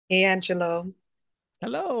Hey Angelo,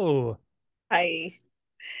 Hello. I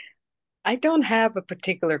I don't have a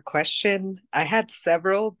particular question. I had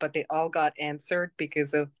several, but they all got answered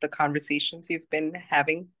because of the conversations you've been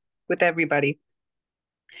having with everybody.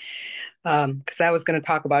 Because I was going to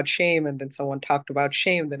talk about shame, and then someone talked about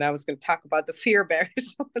shame. Then I was going to talk about the fear barrier.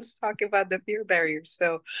 Someone's talking about the fear barrier.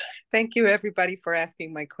 So, thank you everybody for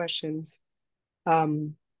asking my questions.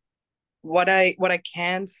 Um, what I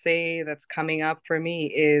can say that's coming up for me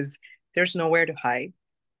is there's nowhere to hide,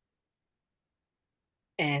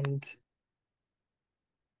 and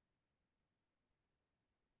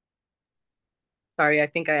sorry, I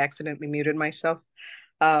think I accidentally muted myself.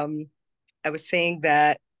 Um, I was saying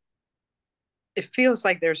that it feels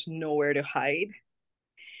like there's nowhere to hide.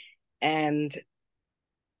 And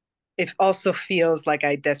it also feels like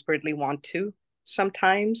I desperately want to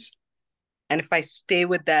sometimes. And if I stay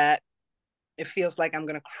with that, it feels like I'm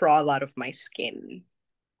going to crawl out of my skin.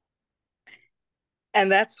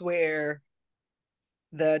 And that's where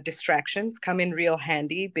the distractions come in real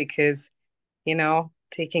handy because,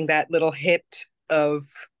 taking that little hit of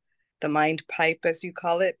the mind pipe, as you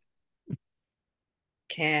call it,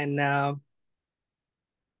 can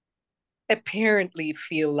apparently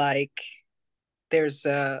feel like there's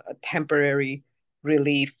a temporary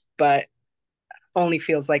relief, but only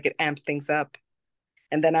feels like it amps things up.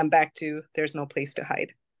 And then I'm back to there's no place to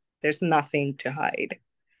hide. There's nothing to hide.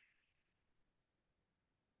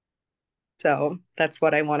 So that's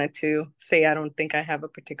what I wanted to say. I don't think I have a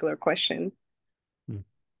particular question. You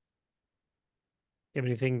have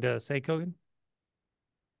anything to say, Kogen?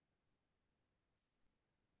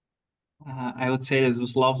 I would say that it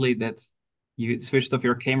was lovely that you switched off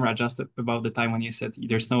your camera just about the time when you said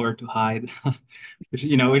there's nowhere to hide, which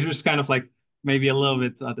was kind of like maybe a little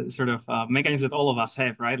bit the sort of mechanism that all of us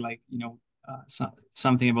have, right? Like,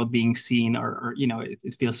 something about being seen or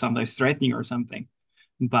it feels sometimes threatening or something.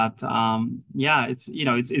 But yeah,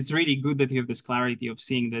 it's really good that you have this clarity of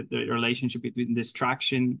seeing that the relationship between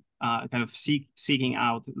distraction, kind of seeking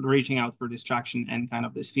out, reaching out for distraction, and kind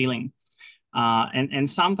of this feeling and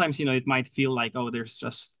sometimes it might feel like, oh, there's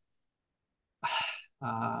just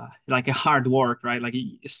like a hard work, right? Like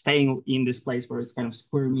staying in this place where it's kind of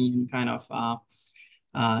squirmy and kind of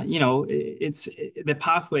it's the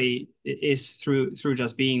pathway is through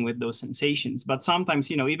just being with those sensations. But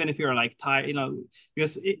sometimes, even if you're like tired,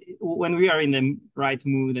 because when we are in the right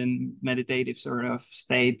mood and meditative sort of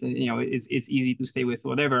state, it's easy to stay with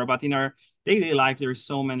whatever. But in our daily life, there's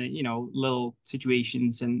so many, little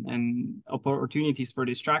situations and opportunities for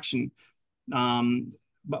distraction. Um,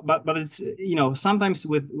 but it's sometimes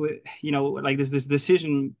with like this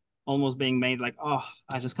decision almost being made like, oh,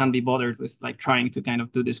 I just can't be bothered with like trying to kind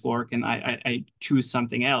of do this work, and I choose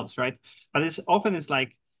something else, right? But it's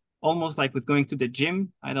like almost like with going to the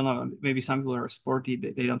gym. I don't know, maybe some people are sporty,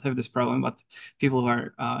 they don't have this problem, but people who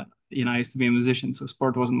are I used to be a musician, so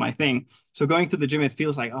sport wasn't my thing. So going to the gym, it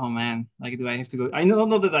feels like, oh man, like, do I have to go? I know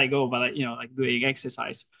not that I go, but like doing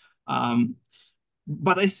exercise.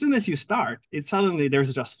 But as soon as you start, it suddenly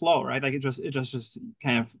there's just flow, right? Like it just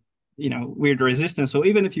kind of weird resistance. So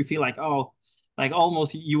even if you feel like, oh, like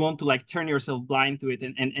almost you want to like turn yourself blind to it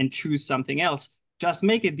and choose something else, just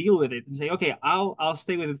make a deal with it and say, okay, I'll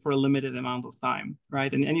stay with it for a limited amount of time,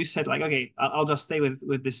 right? And you said like, okay, I'll just stay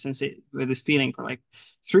with this with this feeling for like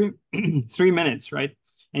three 3 minutes, right?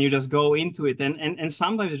 And you just go into it, and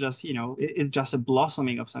sometimes it's just it's just a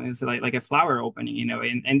blossoming of something. It's like a flower opening,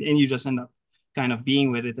 and you just end up kind of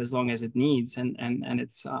being with it as long as it needs, and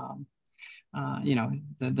it's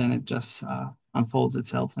then it just unfolds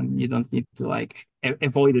itself, and you don't need to like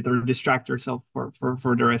avoid it or distract yourself for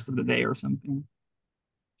the rest of the day or something.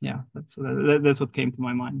 Yeah, that's what came to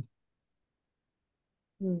my mind.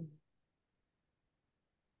 Hmm.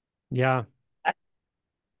 Yeah,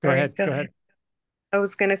 go Sorry, ahead. go Go ahead. ahead. I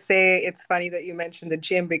was going to say it's funny that you mentioned the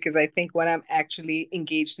gym because I think when I'm actually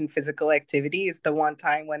engaged in physical activity is the one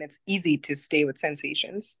time when it's easy to stay with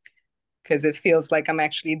sensations because it feels like I'm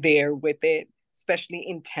actually there with it, especially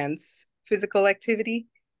intense physical activity.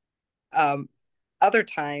 Um, Other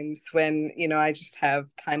times when, I just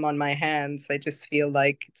have time on my hands, I just feel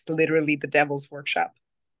like it's literally the devil's workshop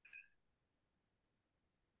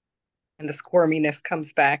and the squirminess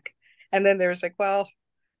comes back. And then there's like, well,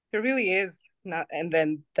 there really is not. And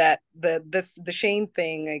then the shame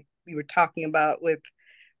thing like we were talking about with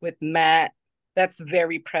Matt, that's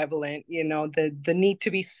very prevalent, the need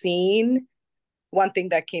to be seen. One thing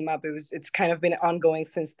that came up, it's kind of been ongoing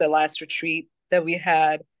since the last retreat that we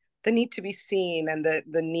had, the need to be seen and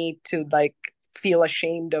the need to like feel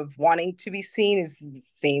ashamed of wanting to be seen is the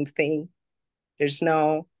same thing. There's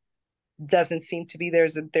no doesn't seem to be.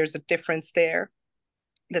 There's a difference there.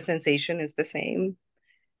 The sensation is the same.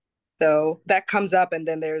 So that comes up, and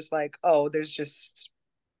then there's like, oh, there's just,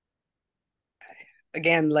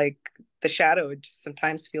 again, like the shadow, it just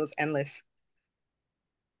sometimes feels endless.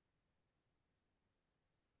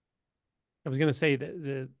 I was going to say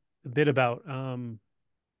the bit about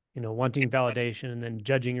wanting validation and then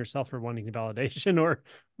judging yourself for wanting validation, or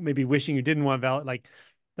maybe wishing you didn't want like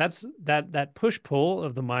that's that push pull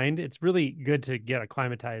of the mind. It's really good to get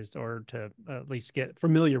acclimatized, or to at least get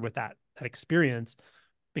familiar with that experience,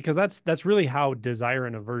 because that's really how desire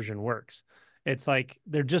and aversion works. It's like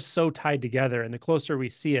they're just so tied together, and the closer we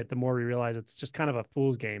see it, the more we realize it's just kind of a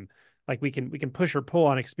fool's game. Like we can push or pull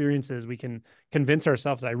on experiences. We can convince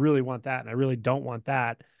ourselves that I really want that and I really don't want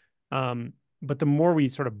that. But the more we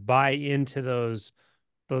sort of buy into those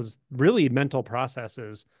really mental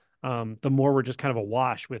processes, the more we're just kind of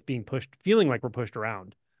awash with being pushed, feeling like we're pushed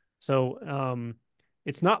around. So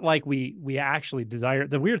it's not like we actually desire.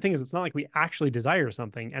 The weird thing is, it's not like we actually desire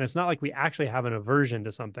something, and it's not like we actually have an aversion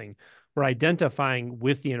to something. We're identifying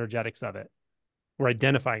with the energetics of it. We're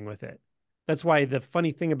identifying with it. That's why the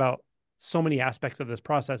funny thing about so many aspects of this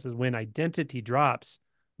process is, when identity drops,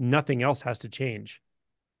 nothing else has to change.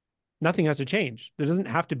 Nothing has to change. There doesn't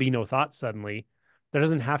have to be no thought suddenly. There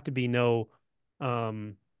doesn't have to be no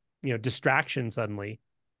distraction suddenly.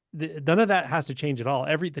 None of that has to change at all.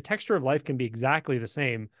 The texture of life can be exactly the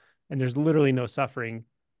same, and there's literally no suffering,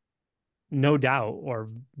 no doubt, or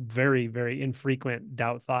very, very infrequent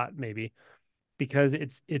doubt thought, maybe, because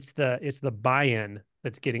it's the buy-in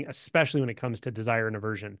that's getting, especially when it comes to desire and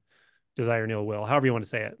aversion, desire and ill will, however you want to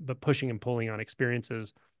say it, but pushing and pulling on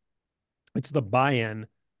experiences. It's the buy-in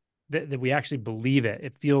that we actually believe it.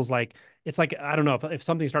 It feels like, it's like, I don't know, if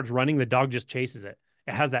something starts running, the dog just chases it.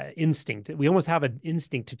 It has that instinct. We almost have an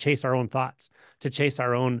instinct to chase our own thoughts, to chase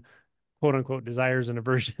our own quote unquote desires and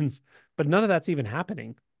aversions. But none of that's even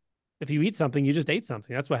happening. If you eat something, you just ate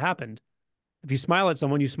something. That's what happened. If you smile at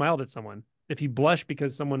someone, you smiled at someone. If you blush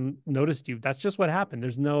because someone noticed you, that's just what happened.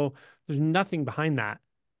 There's nothing behind that.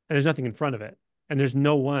 And there's nothing in front of it. And there's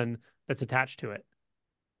no one that's attached to it.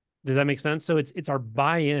 Does that make sense? So it's our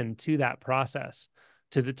buy-in to that process,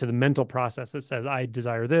 to the mental process that says, I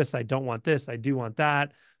desire this, I don't want this, I do want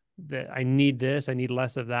that, that I need this, I need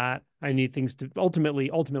less of that. I need things to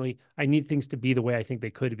ultimately, I need things to be the way I think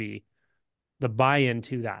they could be. The buy-in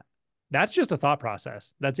to that. That's just a thought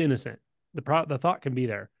process. That's innocent. The thought can be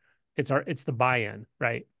there. It's the buy-in,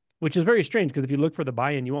 right? Which is very strange, because if you look for the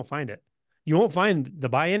buy-in, you won't find it. You won't find the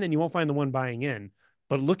buy-in, and you won't find the one buying in.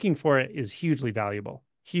 But looking for it is hugely valuable.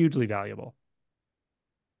 Hugely valuable.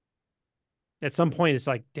 At some point, it's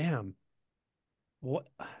like, damn, what?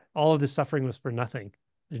 All of this suffering was for nothing.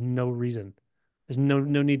 There's no reason. There's no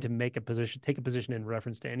need to take a position in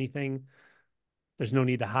reference to anything. There's no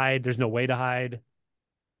need to hide. There's no way to hide.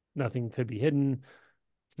 Nothing could be hidden.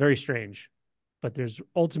 It's very strange, but there's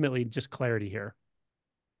ultimately just clarity here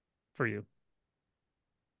for you.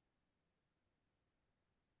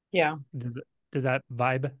 Yeah. Does that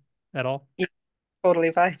vibe at all? Yeah,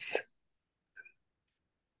 totally vibes.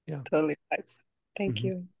 Yeah. Totally vibes. Thank Mm-hmm.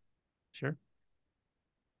 you. Sure.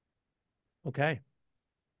 Okay.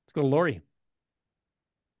 Let's go to Lori.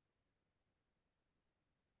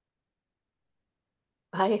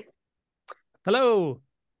 Hi. Hello.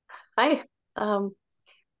 Hi. Um,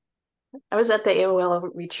 I was at the AOL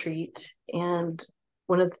retreat, and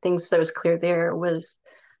one of the things that was clear there was,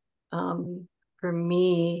 for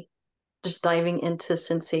me, just diving into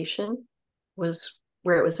sensation was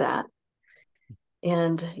where it was at.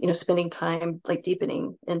 And, spending time like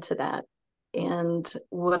deepening into that. And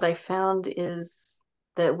what I found is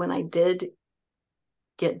that when I did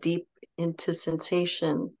get deep into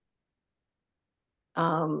sensation,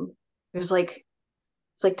 it was like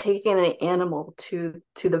it's like taking an animal to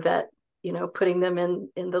the vet, putting them in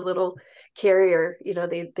the little carrier.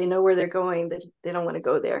 They know where they're going. They don't want to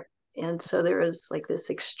go there. And so there was like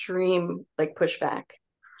this extreme like pushback,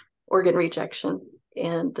 organ rejection.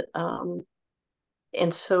 And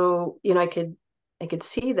so, I could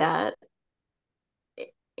see that,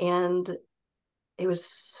 and it was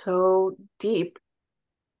so deep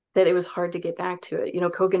that it was hard to get back to it.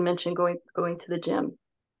 Kogen mentioned going to the gym.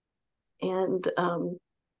 And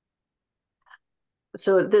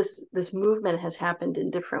so this movement has happened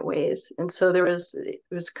in different ways, and so it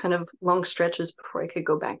was kind of long stretches before I could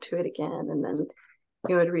go back to it again, and then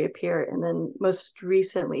it would reappear. And then most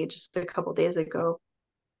recently, just a couple days ago,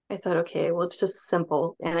 I thought, okay, well, it's just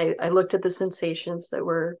simple. And I looked at the sensations that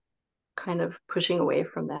were kind of pushing away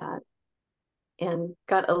from that, and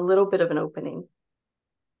got a little bit of an opening,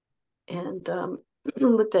 and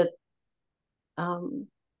looked at I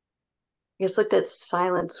guess looked at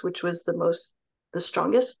silence, which was the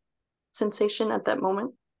strongest sensation at that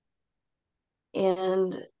moment.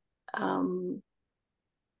 And,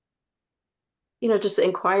 just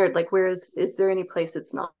inquired, like, is there any place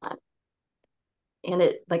it's not? And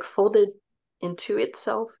it like folded into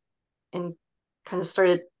itself and kind of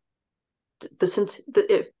started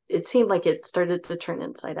it seemed like it started to turn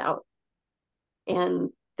inside out. And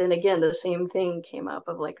then again, the same thing came up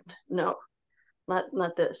of like, no,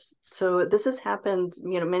 not this. So this has happened,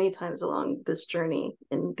 many times along this journey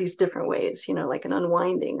in these different ways, like an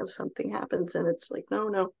unwinding of something happens and it's like, no,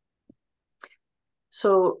 no.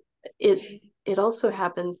 So it also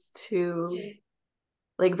happens to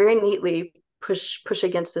like very neatly push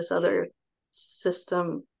against this other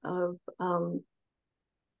system of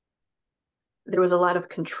there was a lot of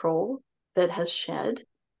control that has shed,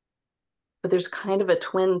 but there's kind of a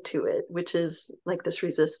twin to it, which is like this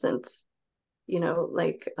resistance,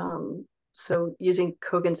 like so using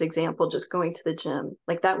Kogen's example, just going to the gym,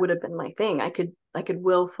 like that would have been my thing. I could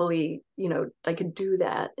willfully, I could do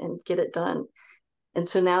that and get it done. And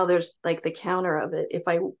so now there's like the counter of it. If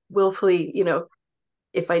I willfully,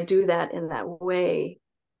 if I do that in that way,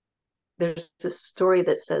 there's this story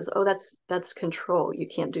that says, oh, that's control. You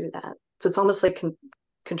can't do that. So it's almost like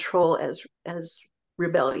control as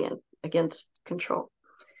rebellion against control.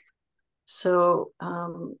 So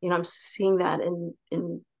I'm seeing that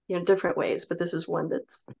in different ways, but this is one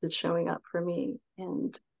that's showing up for me,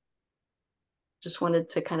 and just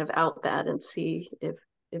wanted to kind of out that and see if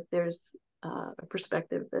there's a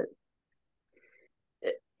perspective that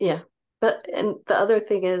yeah. But and the other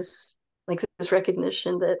thing is like this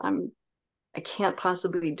recognition that I can't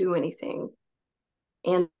possibly do anything,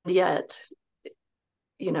 and yet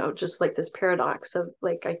just like this paradox of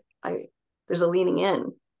like I there's a leaning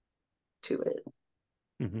in to it.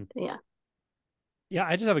 Mm-hmm. Yeah. Yeah,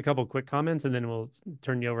 I just have a couple quick comments and then we'll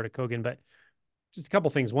turn you over to Kogen. But just a couple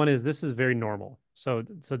things. One is this is very normal. So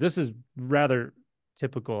this is rather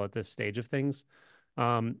typical at this stage of things.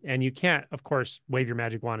 And you can't, of course, wave your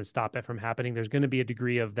magic wand and stop it from happening. There's going to be a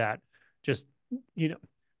degree of that. Just,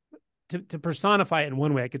 to personify it in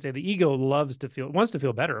one way, I could say the ego wants to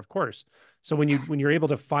feel better, of course. So when you're able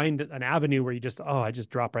to find an avenue where I just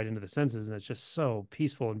drop right into the senses and it's just so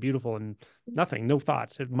peaceful and beautiful and nothing, no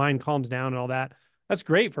thoughts, mind calms down and all that. That's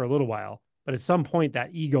great for a little while. But at some point,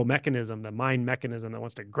 that ego mechanism, the mind mechanism that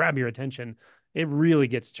wants to grab your attention, it really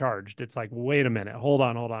gets charged. It's like, wait a minute, hold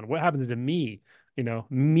on. What happens to me?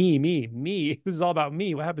 Me. This is all about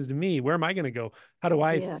me. What happens to me? Where am I going to go? How do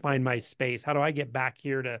I find my space? How do I get back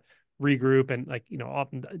here to regroup? And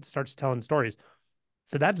often it starts telling stories.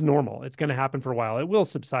 So that's normal. It's going to happen for a while. It will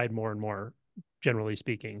subside more and more, generally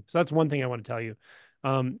speaking. So that's one thing I want to tell you.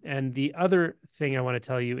 And the other thing I want to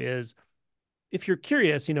tell you is, if you're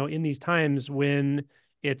curious, in these times when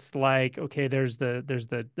it's like, okay, there's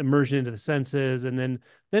the immersion into the senses, and then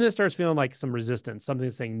it starts feeling like some resistance, something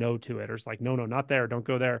saying no to it, or it's like, no, not there, don't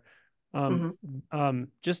go there.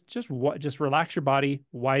 Just relax your body,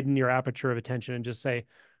 widen your aperture of attention, and just say,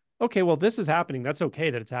 okay, well, this is happening. That's okay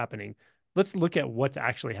that it's happening. Let's look at what's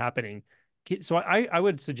actually happening. So I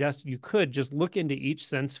would suggest you could just look into each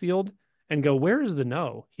sense field and go, where is the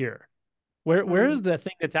no here? Where is the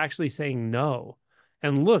thing that's actually saying no?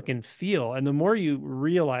 And look and feel. And the more you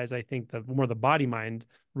realize, I think the more the body mind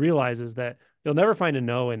realizes that you'll never find a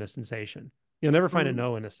no in a sensation. You'll never find a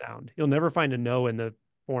no in a sound. You'll never find a no in the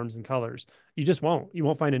forms and colors. You just won't. You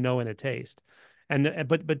won't find a no in a taste. And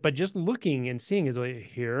but just looking and seeing, is it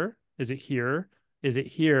here? Is it here? Is it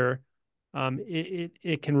here?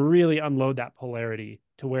 It can really unload that polarity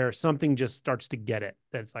to where something just starts to get it.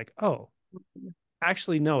 That it's like, oh,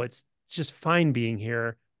 actually, no, it's just fine being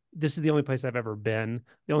here. This is the only place I've ever been,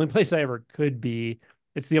 the only place I ever could be.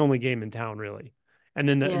 It's the only game in town, really. And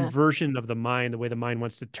then the inversion of the mind, the way the mind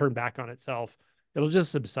wants to turn back on itself, it'll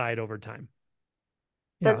just subside over time.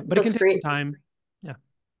 Yeah, but it can take some time. Yeah.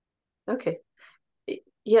 Okay.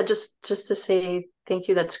 Yeah, just to say thank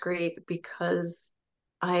you. That's great, because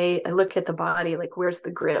I look at the body like, where's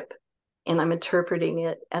the grip, and I'm interpreting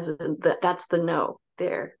it as that's the no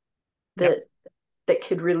there that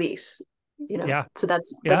could release. Yeah. So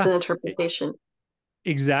that's an interpretation.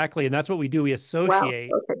 Exactly. And that's what we do. We associate,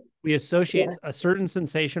 Okay. a certain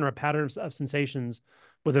sensation or a pattern of sensations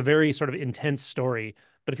with a very sort of intense story.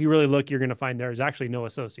 But if you really look, you're going to find there's actually no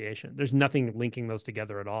association. There's nothing linking those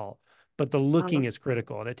together at all. But the looking is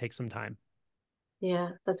critical, and it takes some time. Yeah,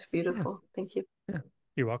 that's beautiful. Thank you. Yeah,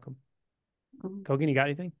 you're welcome. Kogen, you got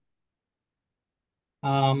anything?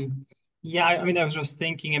 Yeah, I mean, I was just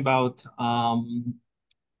thinking about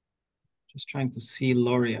just trying to see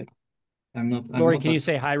Lori. I'm Lori, not can you that.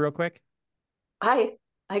 say hi real quick? Hi.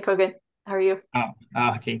 Hi, Kogen. How are you?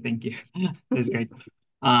 Okay, thank you. That's great.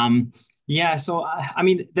 Um, yeah, so I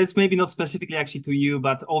mean, that's maybe not specifically actually to you,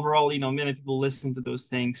 but overall, many people listen to those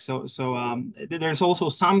things. So there's also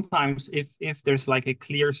sometimes if there's like a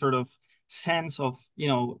clear sort of sense of,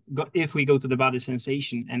 if we go to the body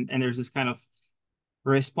sensation and there's this kind of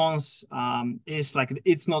response is like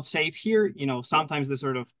it's not safe here. Sometimes the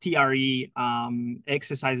sort of TRE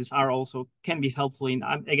exercises are also can be helpful in,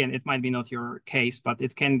 again, it might be not your case, but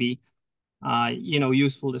it can be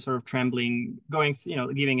useful, the sort of trembling, going,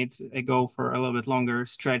 giving it a go for a little bit longer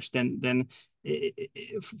stretch than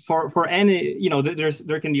for any,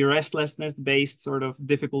 there can be restlessness based sort of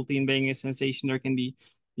difficulty in being a sensation. There can be,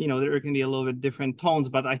 there can be a little bit different tones,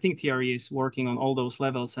 but I think TRE is working on all those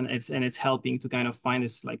levels, and it's helping to kind of find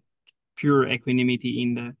this like pure equanimity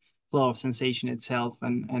in the flow of sensation itself,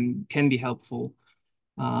 and can be helpful.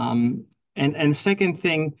 And second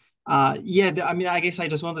thing, yeah, I mean, I guess I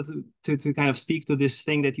just wanted to kind of speak to this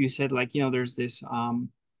thing that you said, like, there's this,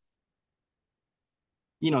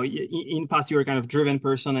 in past you were kind of driven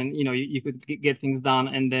person, and you could get things done,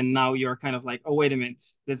 and then now you're kind of like, oh, wait a minute,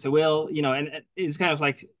 that's a will, and it's kind of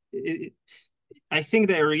like, I think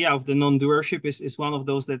the area of the non-doership is one of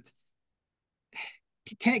those that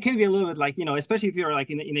can be a little bit like, especially if you're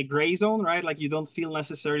like in a gray zone, right? Like you don't feel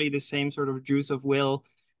necessarily the same sort of juice of will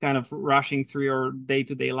kind of rushing through your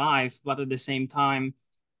day-to-day life, but at the same time,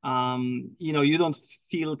 you don't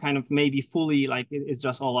feel kind of maybe fully like it's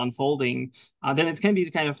just all unfolding. Then it can be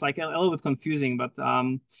kind of like a little bit confusing, but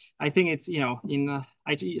I think it's,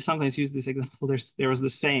 I sometimes use this example. There was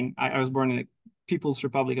this saying, I was born in the People's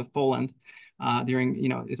Republic of Poland during,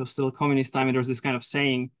 it was still communist time, and there was this kind of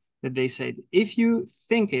saying that they said, if you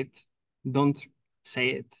think it, don't say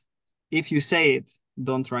it. If you say it,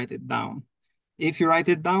 don't write it down. If you write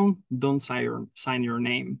it down, don't sign your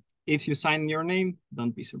name. If you sign your name,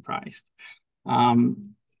 don't be surprised.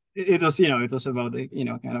 Um, it was, it was about the,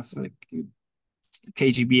 kind of like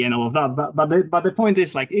KGB and all of that. But the point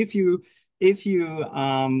is, like, if you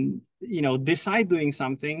decide doing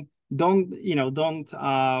something, don't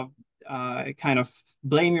kind of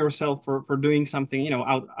blame yourself for doing something,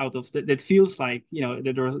 out of that feels like,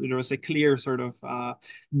 that there was a clear sort of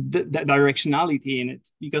directionality in it,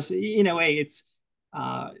 because in a way it's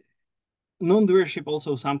uh non-doership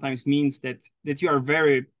also sometimes means that you are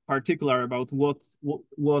very particular about what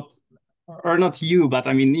or not you, but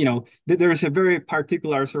I mean, there is a very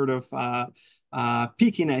particular sort of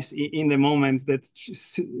pickiness in the moment that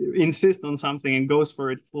insists on something and goes for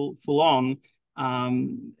it full on,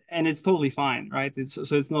 and it's totally fine, right?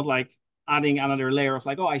 It's not like adding another layer of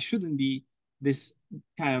like, oh, I shouldn't be this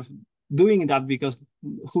kind of doing that because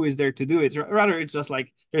who is there to do it? Rather, it's just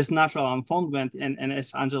like there's natural unfoldment, and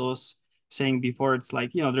as Angelos saying before, it's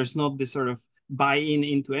like, there's not this sort of buy-in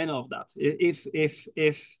into any of that.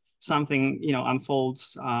 If something,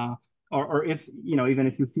 unfolds, or if, even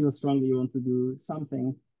if you feel strongly you want to do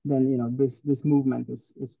something, then, this movement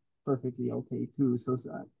is perfectly okay too. So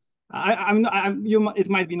it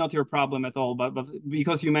might be not your problem at all, but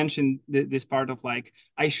because you mentioned this part of like,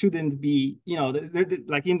 I shouldn't be,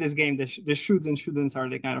 like in this game, the shoulds and shouldn'ts are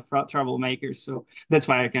the kind of troublemakers. So that's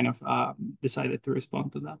why I kind of decided to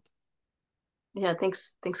respond to that. Yeah,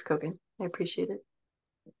 thanks, Kogen. I appreciate it.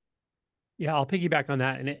 Yeah, I'll piggyback on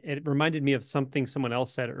that. And it reminded me of something someone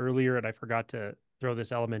else said earlier, and I forgot to throw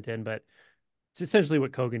this element in, but it's essentially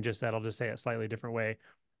what Kogen just said. I'll just say it a slightly different way.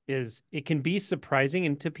 Is it can be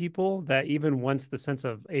surprising to people that even once the sense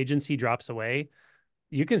of agency drops away,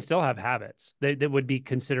 you can still have habits that would be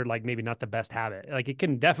considered like maybe not the best habit. Like it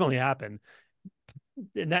can definitely happen.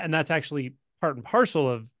 And that's actually part and parcel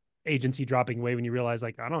of agency dropping away when you realize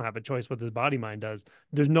like I don't have a choice what this body mind does.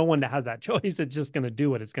 There's no one that has that choice. It's just going to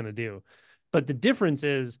do what it's going to do. But the difference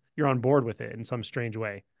is you're on board with it in some strange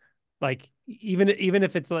way. Like even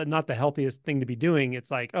if it's not the healthiest thing to be doing,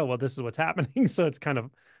 it's like, oh well, this is what's happening. So it's kind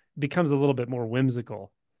of becomes a little bit more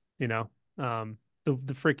whimsical, you know.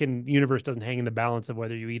 The freaking universe doesn't hang in the balance of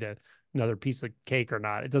whether you eat another piece of cake or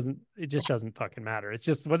not. It just doesn't fucking matter. It's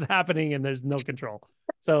just what's happening and there's no control.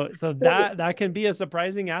 So that can be a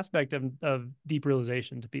surprising aspect of deep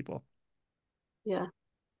realization to people. Yeah.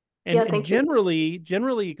 And, Yeah, and thank you.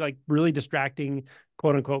 generally like really distracting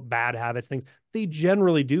quote unquote bad habits, things, they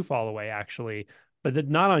generally do fall away actually, but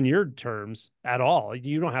not on your terms at all.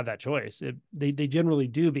 You don't have that choice. They generally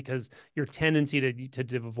do, because your tendency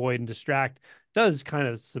to avoid and distract does kind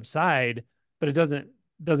of subside, but it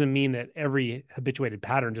doesn't mean that every habituated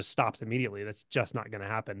pattern just stops immediately. That's just not going to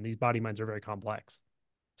happen. These body minds are very complex.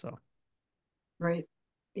 So Right.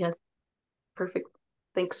 Yeah, perfect.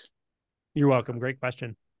 Thanks. You're welcome. Great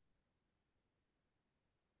question.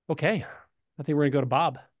 Okay. I think we're gonna go to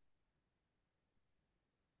Bob.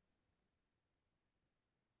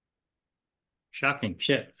 Shocking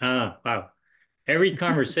shit. Wow. Every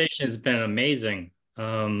conversation has been amazing.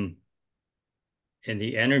 And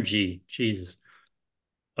the energy, Jesus.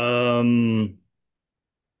 Um,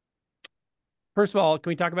 First of all, can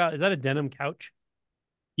we talk about, is that a denim couch?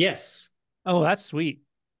 yes. Oh, that's sweet.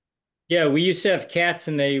 Yeah, we used to have cats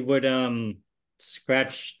and they would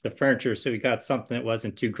scratch the furniture, so we got something that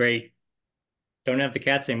wasn't too great. Don't have the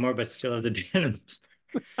cats anymore, but still have the denim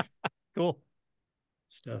Cool.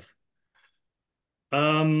 stuff.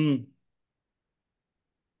 Um,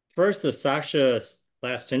 First, the Sasha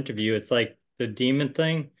last interview, it's like the demon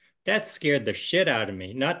thing that scared the shit out of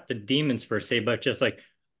me. Not the demons per se, but just like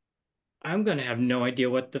I'm gonna have no idea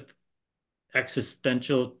what the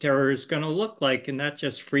existential terror is gonna look like, and that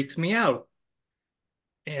just freaks me out.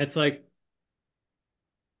 And it's like,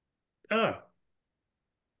 oh,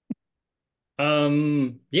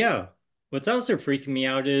 yeah. What's also freaking me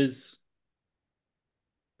out is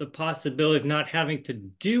the possibility of not having to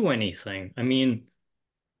do anything. I mean,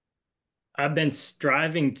 I've been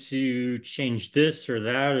striving to change this or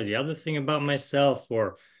that or the other thing about myself,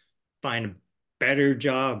 or find a better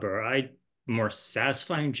job, or I more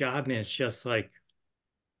satisfying job, and it's just like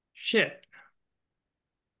shit,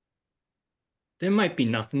 there might be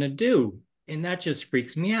nothing to do, and that just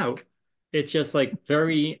freaks me out. It's just like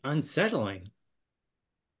very unsettling.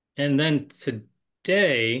 And then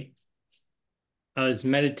today I was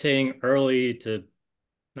meditating early to,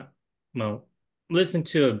 well, listen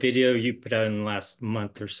to a video you put out in the last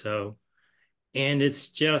month or so, and it's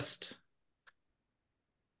just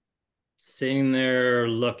sitting there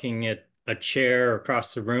looking at a chair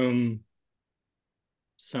across the room,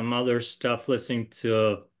 some other stuff, listening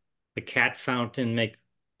to the cat fountain make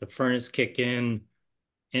the furnace kick in.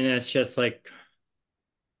 And it's just like,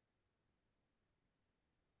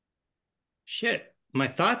 shit, my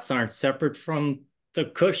thoughts aren't separate from the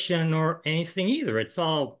cushion or anything either. It's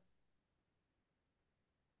all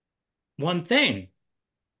one thing.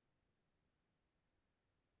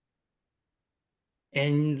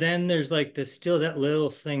 And then there's like this still that little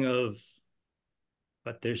thing of,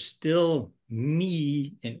 but there's still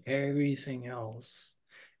me and everything else,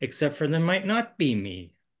 except for there might not be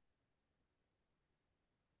me.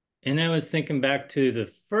 And I was thinking back to the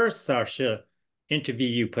first Sasha interview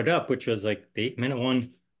you put up, which was like the 8-minute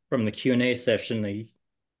one from the Q&A session a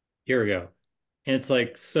year ago. And it's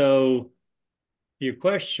like, so your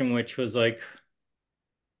question, which was like,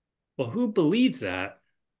 well, who believes that?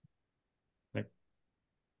 Like,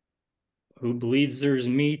 who believes there's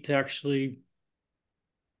me to actually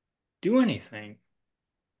do anything?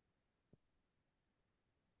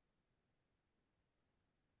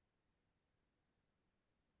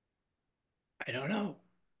 I don't know.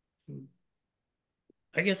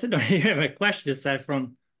 I guess I don't even have a question aside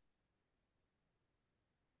from,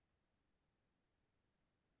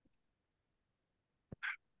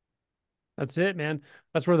 That's it, man.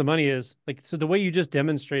 That's where the money is. Like, so the way you just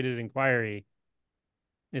demonstrated inquiry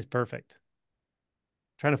is perfect.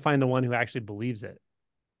 Trying to find the one who actually believes it,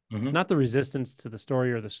 mhm. not the resistance to the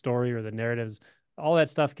story or the narratives. All that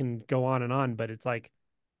stuff can go on, but it's like,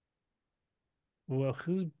 well,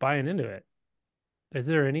 who's buying into it? Is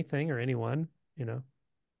there anything or anyone, you know?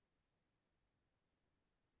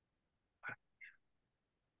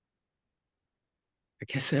 I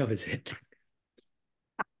guess that was it.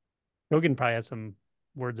 Kogen probably has some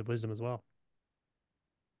words of wisdom as well.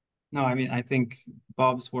 No, I mean, I think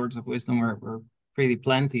Bob's words of wisdom were pretty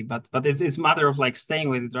plenty, but it's a matter of like staying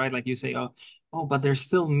with it, right? Like you say, oh, but there's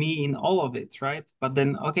still me in all of it, right? But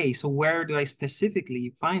then, okay, so where do I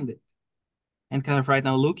specifically find it? And kind of right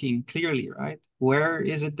now looking clearly, right? Where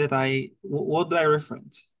is it that what do I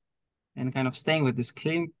reference? And kind of staying with this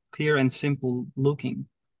clear and simple looking,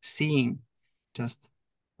 seeing, just,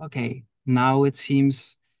 okay, now it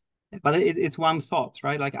seems, but it's one thought,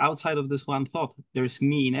 right? Like outside of this one thought, there's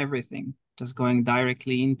me in everything, just going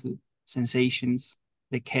directly into sensations,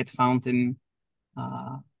 the cat fountain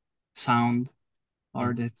uh, sound,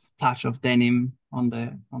 or the touch of denim on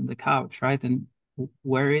the couch, right? And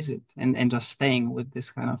where is it? And just staying with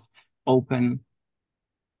this kind of open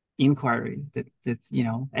inquiry that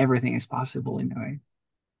everything is possible in a way.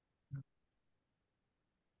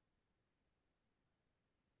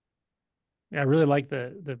 Yeah, I really like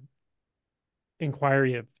the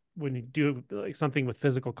inquiry of when you do like something with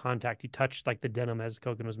physical contact, you touch like the denim, as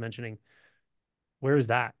Kogan was mentioning. Where is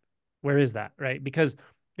that? Where is that? Right? Because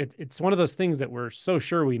it's one of those things that we're so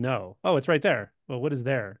sure we know. Oh, it's right there. Well, what is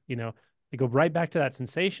there? You know, You go right back to that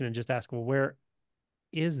sensation and just ask, well, where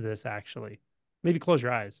is this actually? Maybe close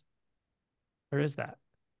your eyes. Where is that?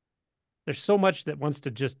 There's so much that wants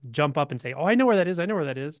to just jump up and say, oh, I know where that is. I know where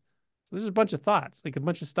that is. So there's a bunch of thoughts, like a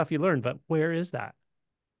bunch of stuff you learned, but where is that?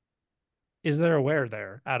 Is there a where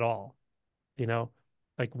there at all? You know,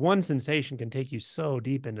 like one sensation can take you so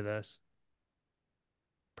deep into this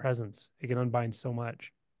presence. It can unbind so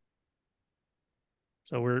much.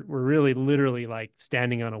 So we're really literally like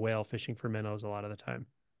standing on a whale fishing for minnows a lot of the time.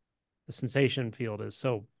 The sensation field is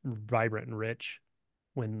so vibrant and rich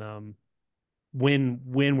when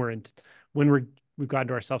we're in when we've gotten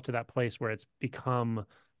to ourselves to that place where it's become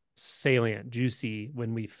salient, juicy,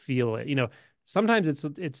 when we feel it. You know, sometimes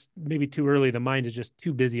it's maybe too early. The mind is just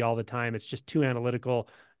too busy all the time. It's just too analytical.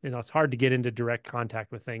 You know, it's hard to get into direct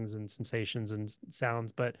contact with things and sensations and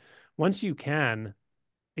sounds. But once you can,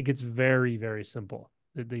 it gets very, very simple.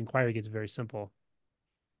 The inquiry gets very simple.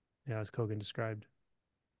 Yeah, as Kogen described.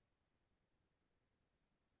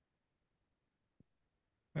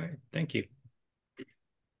 All right. Thank you.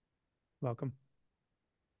 Welcome.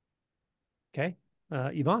 Okay.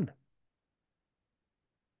 Yvonne.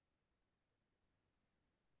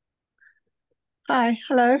 Hi,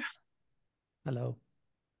 hello. Hello.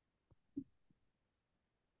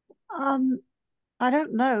 I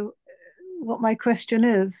don't know what my question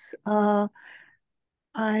is. I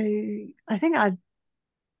think I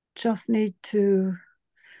just need to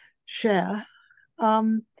share.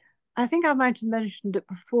 I think I might have mentioned it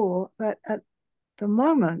before, but at the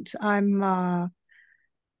moment I'm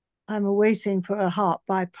awaiting for a heart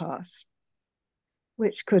bypass,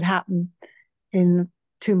 which could happen in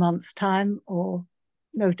 2 months' time or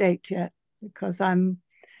no date yet, because I'm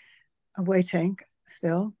awaiting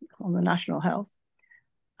still on the National Health.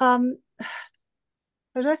 But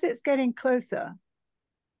as it's getting closer,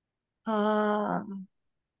 my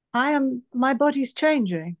body's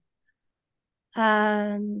changing.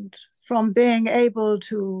 And from being able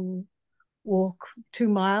to walk 2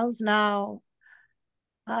 miles, now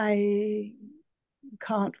I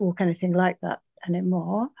can't walk anything like that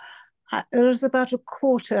anymore. There's about a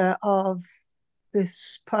quarter of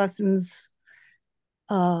this person's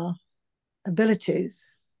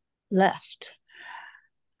abilities left.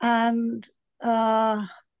 And I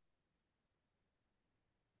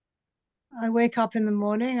wake up in the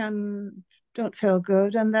morning and don't feel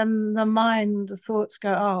good. And then the thoughts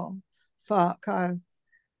go, oh, fuck, of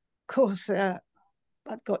course, I've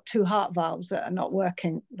got 2 heart valves that are not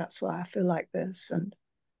working. That's why I feel like this. And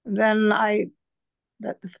then I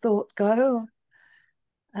let the thought go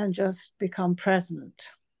and just become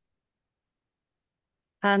present.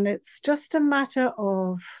 And it's just a matter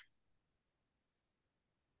of,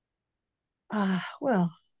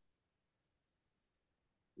 well,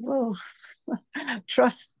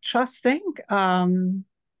 trusting, no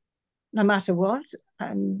matter what.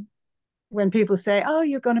 And when people say, "Oh,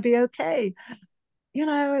 you're going to be okay," you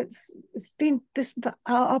know, it's been this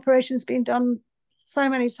operation's been done so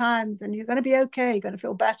many times, and you're going to be okay. You're going to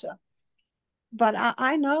feel better. But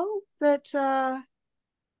I know that.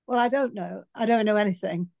 Well, I don't know. I don't know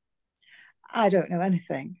anything. I don't know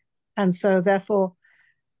anything, and so therefore,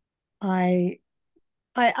 I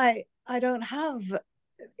don't have,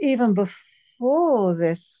 even before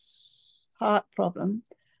this heart problem,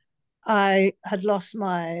 I had lost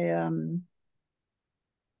my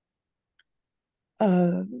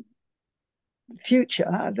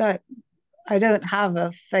future. That I don't have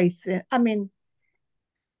a faith in. I mean,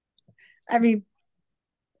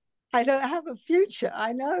 I don't have a future.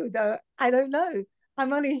 I know, though. I don't know.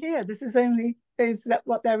 I'm only here. This is that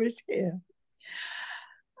what there is here.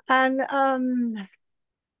 And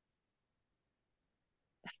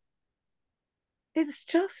it's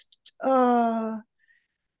just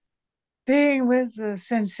being with the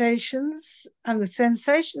sensations, and the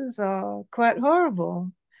sensations are quite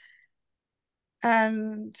horrible.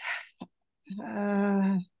 And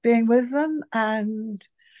being with them, and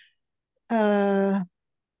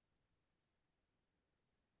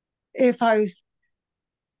if I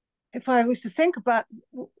was to think about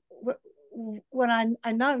when I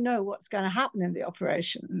now know what's going to happen in the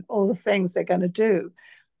operation, all the things they're going to do,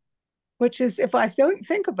 which is, if I don't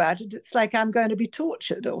think about it, it's like I'm going to be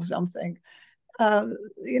tortured or something.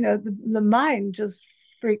 You know, the mind just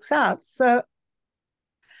freaks out. So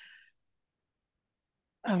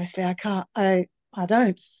obviously I can't, I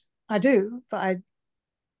don't, I do, but I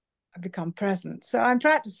become present. So I'm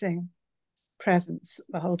practicing presence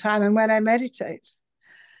the whole time. And when I meditate,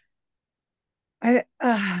 I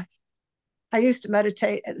used to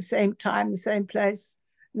meditate at the same time, the same place.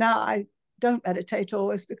 Now I don't meditate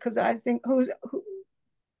always, because I think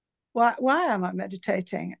why am I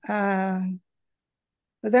meditating?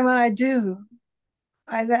 But then when I do,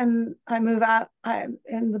 I move out. I'm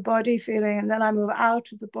in the body feeling, and then I move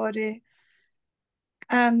out of the body,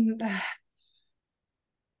 and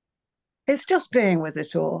it's just being with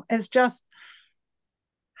it all. It's just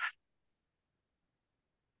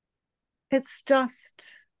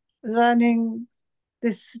learning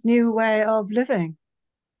this new way of living,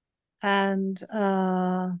 and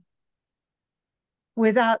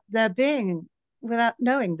without knowing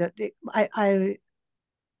that I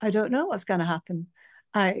don't know what's going to happen.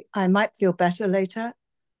 I might feel better later.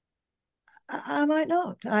 I might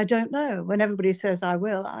not. I don't know. When everybody says I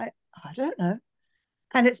will, I don't know.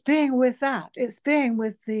 And it's being with that. It's being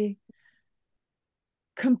with the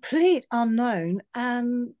complete unknown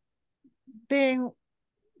and being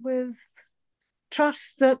with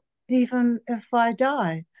trust that even if I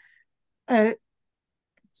die, it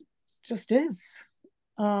just is.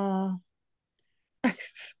 I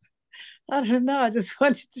don't know. I just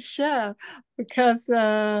wanted to share because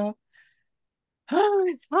it's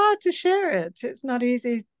hard to share it. It's not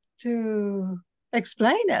easy to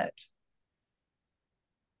explain it.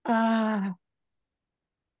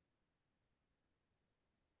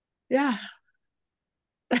 Yeah.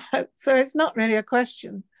 So it's not really a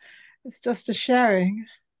question. It's just a sharing.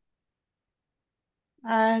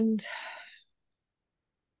 And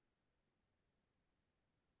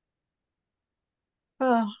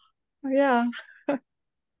oh, yeah.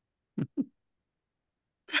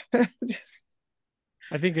 Just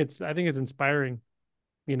I think it's inspiring,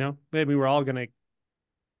 you know. Maybe we're all gonna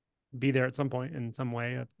be there at some point in some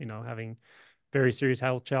way, you know, having very serious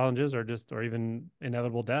health challenges or even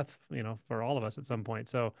inevitable death, you know, for all of us at some point.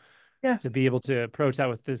 So to yes. be able to approach that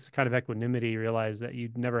with this kind of equanimity, realize that you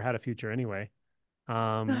never had a future anyway,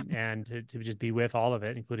 and to just be with all of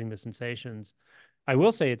it, including the sensations. I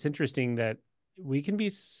will say it's interesting that we can be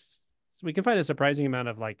we can find a surprising amount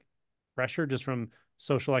of like pressure just from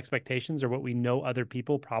social expectations or what we know other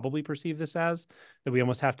people probably perceive this as, that we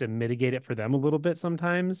almost have to mitigate it for them a little bit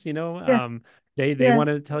sometimes, you know. Yes. They want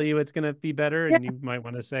Yes. to tell you it's going to be better, Yeah. and you might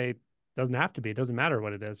want to say doesn't have to be, it doesn't matter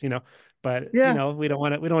what it is, you know. But you Yeah. know, we don't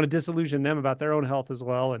want to disillusion them about their own health as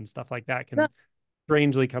well, and stuff like that No. can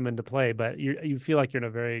strangely come into play. But you feel like you're in a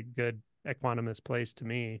very good equanimous place to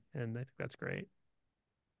me, and I think that's great.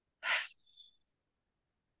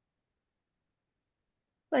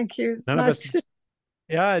 Thank you. It's None of nice us, to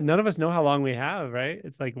yeah, none of us know how long we have, right?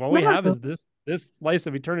 It's like all we have know. is this slice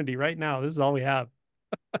of eternity right now. This is all we have.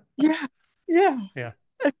 Yeah. Yeah. Yeah.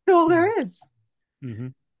 That's all Mm-hmm. there is. Mm-hmm.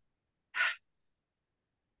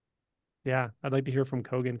 Yeah, I'd like to hear from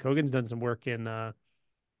Kogen. Kogen's done some work in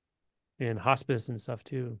hospice and stuff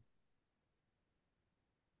too.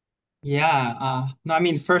 Yeah. No, I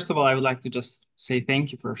mean, first of all, I would like to just say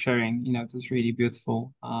thank you for sharing. You know, it was really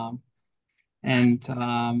beautiful.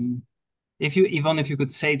 And if you even if you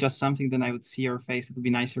could say just something, then I would see your face. It would be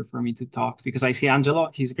nicer for me to talk because I see Angelo.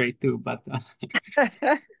 He's great too. But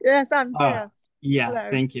Yes, I'm oh, here. yeah, Hello.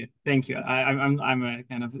 thank you, thank you. I'm a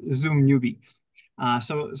kind of Zoom newbie.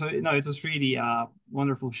 So no, it was really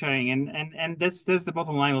wonderful sharing, and that's the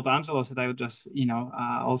bottom line. What Angelo said, I would just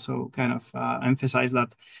also kind of emphasize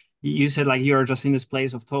that you said like you're just in this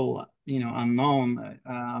place of total unknown,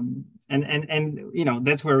 and you know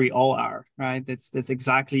that's where we all are, right? That's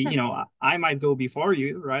exactly I might go before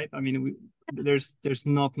you, right? I mean there's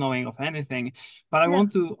not knowing of anything, but I Yeah.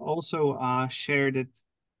 want to also share that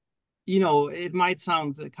it might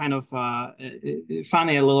sound kind of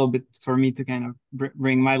funny a little bit for me to kind of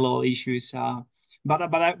bring my little issues, but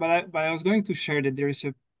I was going to share that there is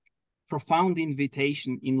a profound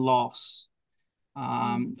invitation in loss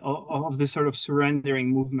of this sort of surrendering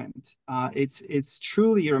movement. It's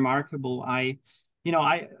truly remarkable. I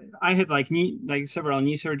had like several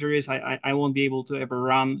knee surgeries. I won't be able to ever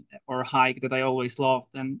run or hike that I always loved,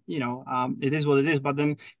 and it is what it is. But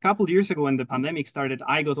then a couple of years ago when the pandemic started,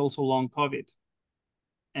 I got also long COVID,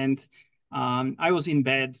 and I was in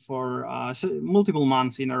bed for multiple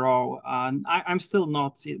months in a row. I'm still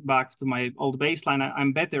not back to my old baseline.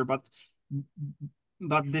 I'm better, but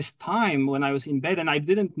this time when I was in bed and I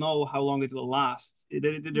didn't know how long it will last,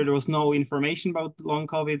 there was no information about long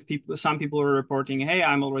COVID. Some people were reporting, "Hey,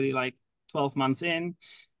 I'm already like 12 months in."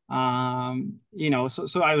 So I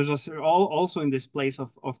was just also in this place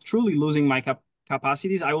of truly losing my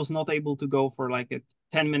capacities. I was not able to go for like a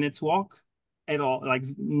 10 minutes walk at all, like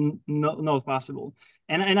not possible.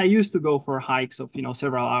 And I used to go for hikes of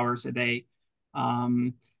several hours a day.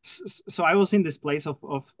 So I was in this place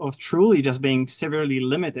of truly just being severely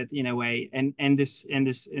limited in a way, and this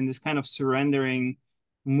kind of surrendering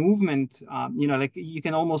movement, like you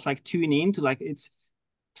can almost like tune into, like it's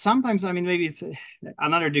sometimes, I mean, maybe it's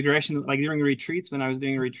another digression, like during retreats, when I was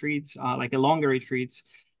doing retreats, like a longer retreats,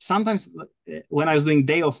 sometimes when I was doing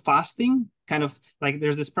day of fasting, kind of like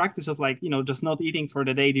there's this practice of like, just not eating for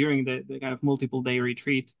the day during the kind of multiple day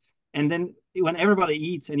retreat. And then when everybody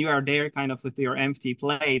eats and you are there kind of with your empty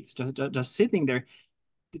plates, just sitting there,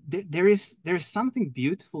 there is something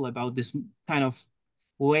beautiful about this kind of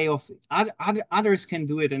way of others can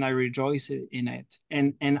do it and I rejoice in it,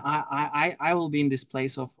 and I will be in this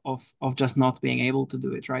place of just not being able to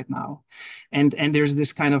do it right now, and there's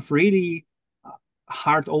this kind of really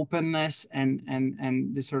heart openness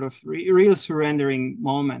and this sort of real surrendering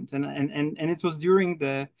moment, and it was during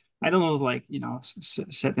the, I don't know, like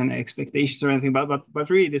set any expectations or anything, but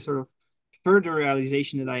really this sort of further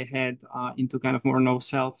realization that I had into kind of more no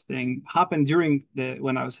self thing happened during the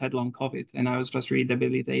when I was had long COVID and I was just really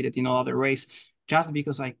debilitated in all other ways, just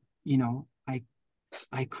because I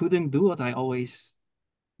couldn't do what I always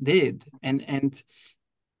did, and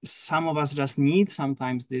some of us just need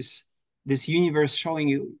sometimes this universe showing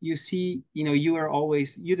you, you see, you are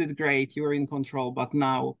always, you did great, you are in control, but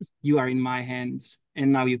now you are in my hands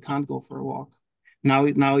and now you can't go for a walk. Now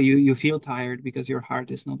you feel tired because your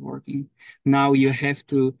heart is not working. Now you have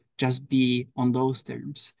to just be on those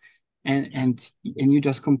terms, and you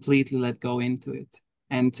just completely let go into it.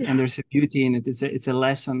 And there's a beauty in it. It's a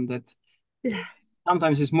lesson that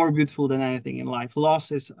sometimes is more beautiful than anything in life.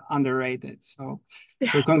 Loss is underrated. So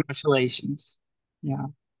congratulations. Yeah.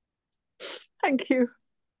 Thank you.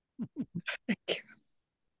 Thank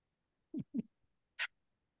you.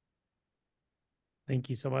 Thank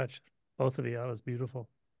you so much, both of you. That was beautiful.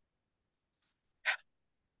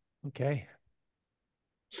 Okay.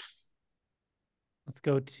 Let's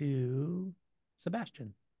go to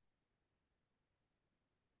Sebastian.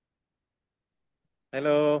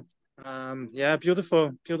 Hello. Yeah,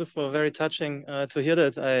 beautiful, very touching to hear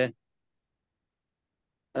that.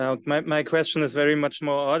 My question is very much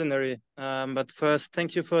more ordinary. But first,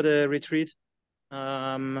 thank you for the retreat.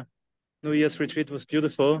 New Year's retreat was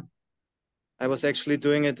beautiful. I was actually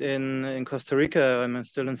doing it in Costa Rica. I'm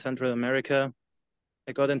still in Central America.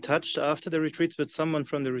 I got in touch after the retreat with someone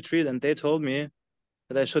from the retreat, and they told me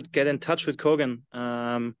that I should get in touch with Kogen.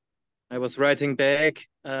 I was writing back,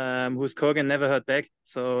 who's Kogen, never heard back.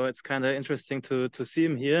 So it's kind of interesting to see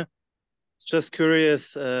him here. Just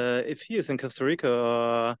curious if he is in Costa Rica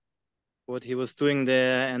or what he was doing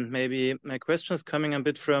there. And maybe my question is coming a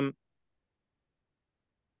bit from,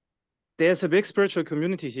 there's a big spiritual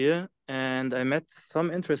community here and I met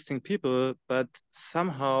some interesting people, but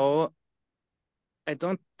somehow I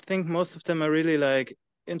don't think most of them are really like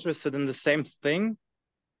interested in the same thing.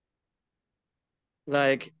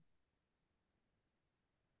 Like,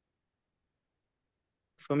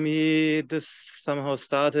 for me, this somehow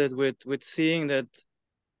started with seeing that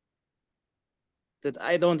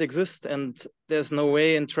I don't exist and there's no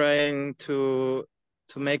way in trying to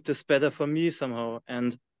make this better for me somehow.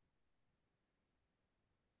 And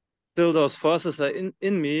still those forces are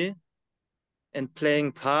in me and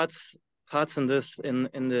playing parts in this, in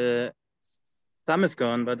the, some is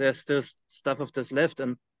gone, but there's still stuff of this left.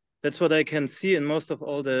 And that's what I can see in most of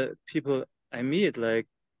all the people I meet. Like,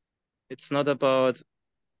 it's not about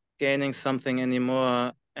gaining something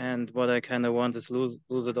anymore, and what I kind of want is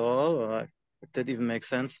lose it all, or if that even makes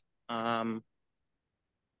sense. And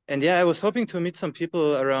yeah, I was hoping to meet some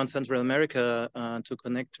people around Central America to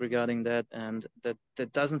connect regarding that, and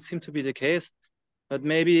that doesn't seem to be the case, but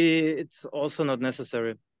maybe it's also not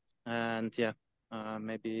necessary. And yeah,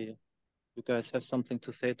 maybe you guys have something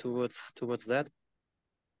to say towards that.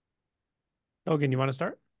 Kogen, you want to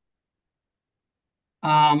start?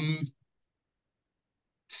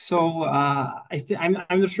 So I'm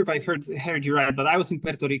not sure if I heard you right, but I was in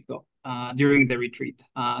Puerto Rico during the retreat,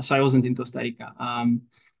 so I wasn't in Costa Rica.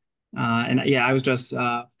 And yeah, I was just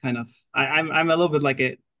kind of I'm a little bit like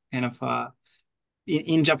a kind of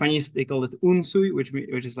in Japanese they call it unsui, which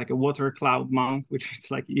is like a water cloud monk, which is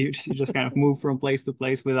like you just kind of move from place to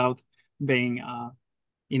place without being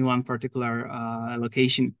in one particular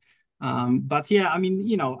location. But yeah, I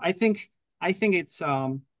mean, I think it's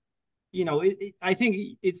I think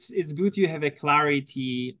it's good to have a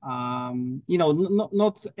clarity.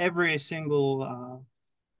 Not every single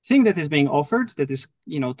thing that is being offered that is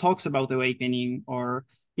talks about awakening, or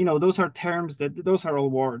those are terms, those are all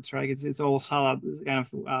words, right? It's all salad, it's kind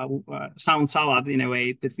of sound salad in a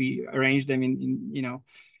way that we arrange them in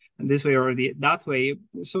this way or that way.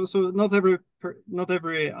 So not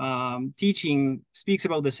every teaching speaks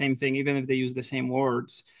about the same thing, even if they use the same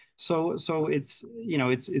words. So it's,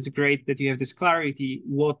 it's great that you have this clarity.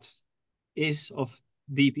 What is of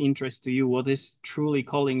deep interest to you? What is truly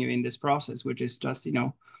calling you in this process, which is just,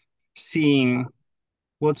 seeing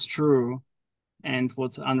what's true and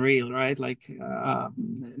what's unreal, right? Like,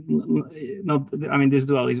 not, I mean, this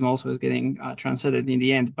dualism also is getting transcended in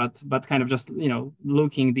the end, but kind of just,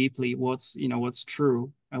 looking deeply what's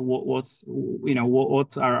true, and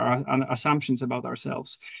what are our assumptions about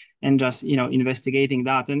ourselves, and just, investigating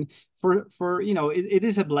that. And for it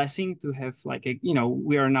is a blessing to have, like,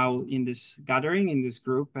 we are now in this gathering, in this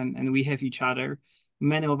group, and we have each other.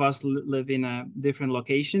 Many of us live in different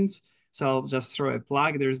locations. So I'll just throw a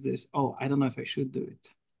plug. There's this. Oh, I don't know if I should do it.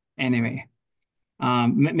 Anyway,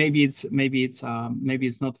 maybe it's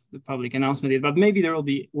not the public announcement yet, but maybe there will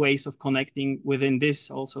be ways of connecting within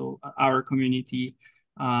this also, our community.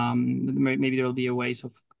 Maybe there will be a ways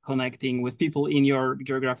of connecting with people in your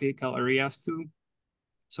geographical areas too.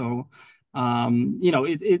 So,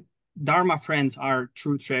 Dharma friends are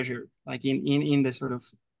true treasure. Like in the sort of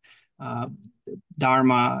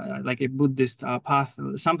Dharma, like a Buddhist path.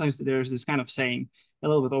 Sometimes there's this kind of saying, a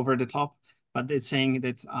little bit over the top, but it's saying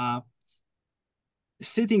that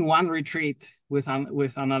sitting one retreat with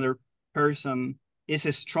another person is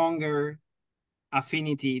a stronger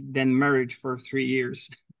affinity than marriage for 3 years.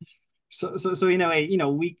 So in a way,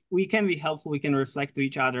 we can be helpful, we can reflect to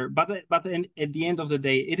each other, but then at the end of the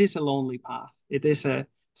day, it is a lonely path. It is a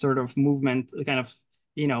sort of movement, kind of,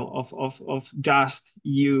 of just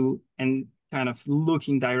you and kind of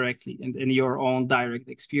looking directly in your own direct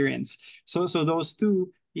experience. So those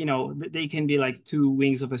two, they can be like two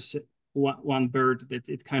wings of one bird, that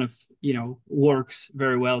it kind of, works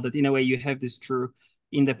very well. That in a way you have this true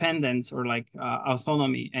independence, or like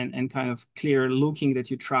autonomy, and kind of clear looking,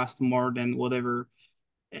 that you trust more than whatever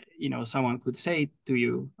someone could say to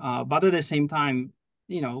you, but at the same time,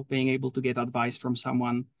 being able to get advice from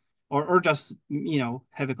someone, or just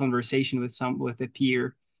have a conversation with a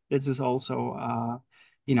peer. This is also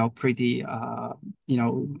pretty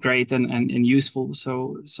great and useful.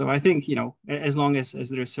 So I think, as long as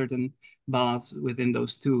there's certain balance within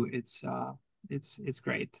those two, it's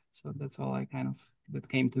great. So that's all that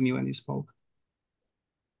came to me when you spoke.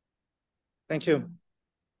 Thank you.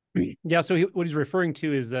 Yeah. So what he's referring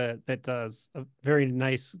to is that a very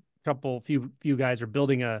nice few guys are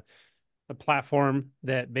building a platform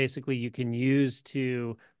that basically you can use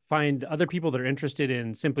to find other people that are interested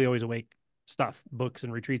in Simply Always Awake stuff, books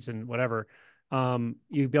and retreats and whatever.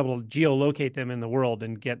 You'd be able to geolocate them in the world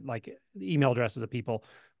and get like email addresses of people.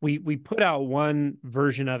 We put out one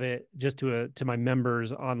version of it just to my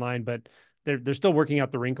members online, but they're still working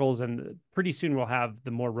out the wrinkles, and pretty soon we'll have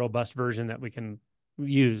the more robust version that we can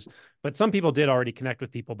use. But some people did already connect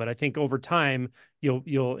with people, but I think over time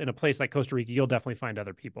you'll in a place like Costa Rica, you'll definitely find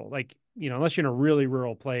other people. Like, unless you're in a really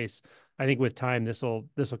rural place, I think with time this will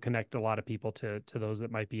connect a lot of people to those that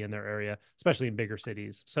might be in their area, especially in bigger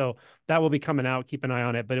cities. So that will be coming out. Keep an eye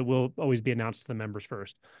on it, but it will always be announced to the members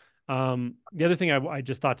first. The other thing I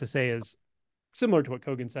just thought to say is, similar to what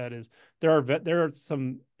Kogen said, is there are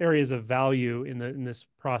some areas of value in this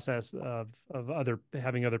process of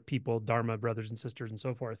having other people, Dharma brothers and sisters and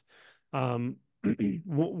so forth.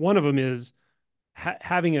 One of them is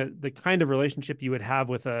having the kind of relationship you would have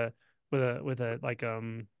with a like a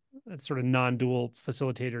sort of non-dual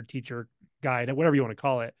facilitator, teacher, guide, whatever you want to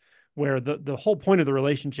call it, where the whole point of the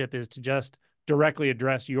relationship is to just directly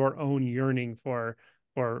address your own yearning for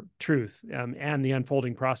truth, and the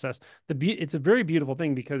unfolding process. It's a very beautiful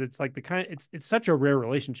thing, because it's like it's such a rare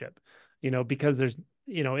relationship, because there's,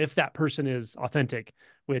 if that person is authentic,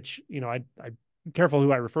 which, I'm careful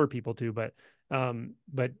who I refer people to, but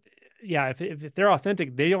yeah, if they're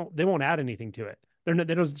authentic, they won't add anything to it.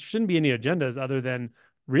 There shouldn't be any agendas other than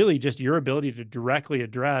really just your ability to directly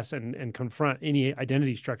address and confront any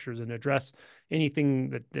identity structures, and address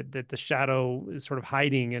anything that the shadow is sort of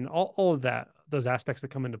hiding, and all of those aspects that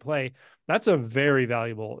come into play. That's a very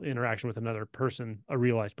valuable interaction with another person, a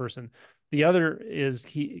realized person. The other is,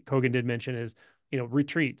 Kogen did mention, is,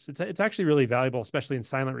 retreats. It's actually really valuable, especially in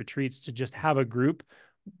silent retreats, to just have a group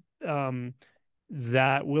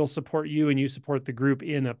that will support you and you support the group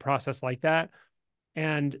in a process like that.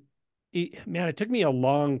 And it took me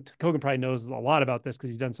Kogen probably knows a lot about this because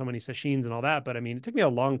he's done so many sessions and all that, but I mean, it took me a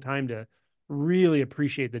long time to really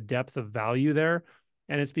appreciate the depth of value there.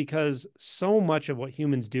 And it's because so much of what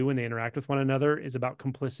humans do when they interact with one another is about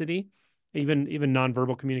complicity, even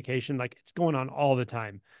nonverbal communication. Like, it's going on all the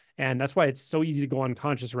time. And that's why it's so easy to go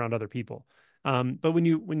unconscious around other people. But when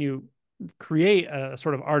you create a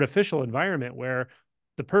sort of artificial environment where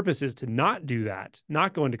the purpose is to not do that,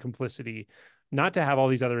 not go into complicity, not to have all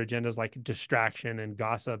these other agendas like distraction and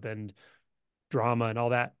gossip and drama and all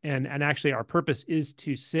that. And actually our purpose is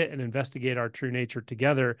to sit and investigate our true nature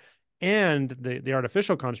together. And the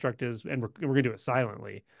artificial construct is, and we're going to do it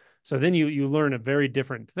silently. So then you learn a very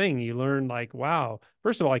different thing. You learn like, wow,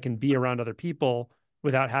 first of all, I can be around other people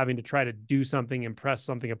without having to try to do something, impress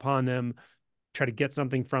something upon them, try to get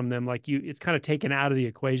something from them. Like it's kind of taken out of the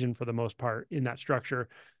equation for the most part in that structure.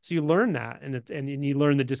 So you learn that, and you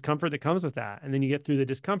learn the discomfort that comes with that. And then you get through the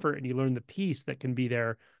discomfort and you learn the peace that can be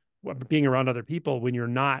there being around other people when you're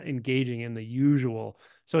not engaging in the usual.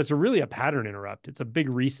 So it's really a pattern interrupt. It's a big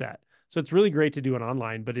reset. So it's really great to do it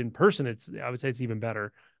online, but in person, I would say it's even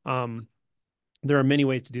better. There are many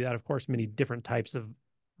ways to do that. Of course, many different types of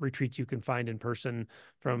retreats you can find in person,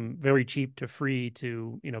 from very cheap to free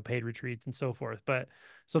to, paid retreats and so forth. But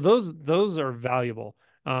so those are valuable.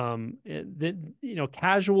 Casual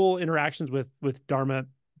interactions with Dharma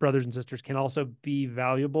brothers and sisters can also be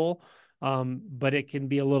valuable. But it can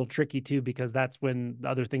be a little tricky too, because that's when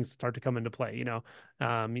other things start to come into play.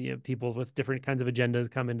 People with different kinds of agendas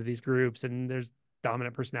come into these groups, and there's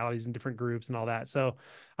dominant personalities in different groups and all that. So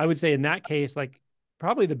I would say in that case, like,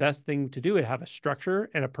 probably the best thing to do is have a structure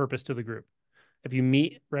and a purpose to the group. If you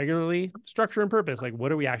meet regularly, structure and purpose, like,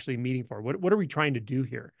 what are we actually meeting for? What are we trying to do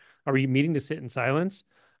here? Are we meeting to sit in silence?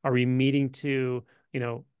 Are we meeting to,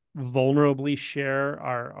 vulnerably share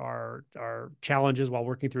our challenges while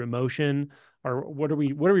working through emotion? Or what are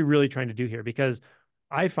we really trying to do here? Because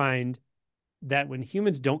I find that when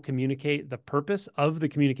humans don't communicate the purpose of the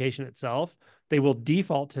communication itself, they will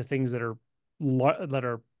default to things that are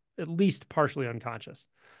at least partially unconscious.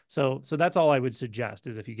 So that's all I would suggest,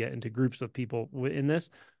 is if you get into groups of people in this,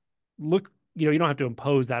 look, you don't have to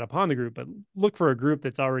impose that upon the group, but look for a group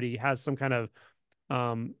that's already has some kind of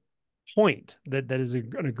point that is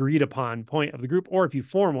an agreed upon point of the group. Or if you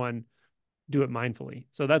form one, do it mindfully.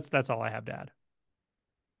 So that's all I have to add.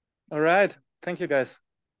 All right. Thank you, guys.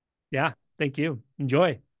 Yeah. Thank you.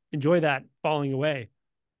 Enjoy that falling away.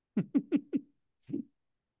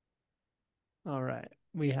 All right.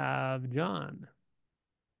 We have John.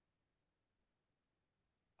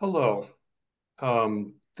 Hello.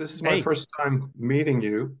 This is my Hey. first time meeting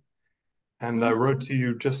you, and I wrote to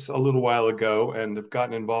you just a little while ago and have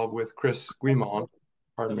gotten involved with Chris Guimond,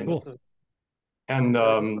 pardon me, Cool. and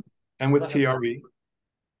with TRE.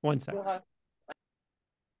 One sec.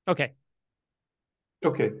 Okay.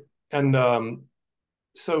 Okay. And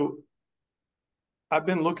so I've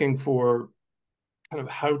been looking for kind of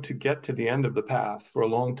how to get to the end of the path for a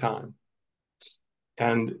long time.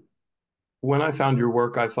 And when I found your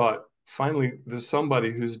work, I thought, finally, there's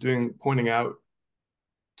somebody who's pointing out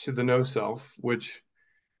to the no self, which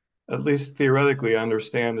at least theoretically I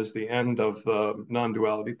understand is the end of the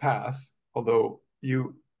non-duality path, although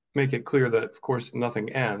you make it clear that, of course,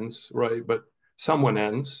 nothing ends, right? But someone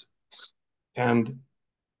ends. And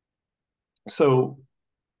so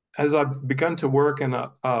as I've begun to work, and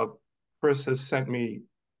Chris has sent me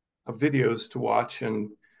videos to watch, and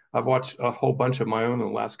I've watched a whole bunch of my own in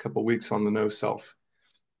the last couple of weeks on the no self.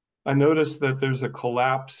 I noticed that there's a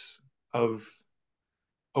collapse of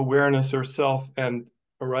awareness or self and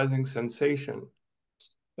arising sensation,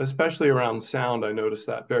 especially around sound. I noticed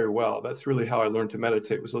that very well. That's really how I learned to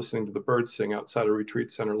meditate, was listening to the birds sing outside a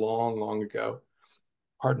retreat center long, long ago.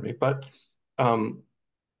 Pardon me. But I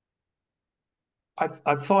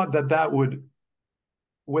thought that would,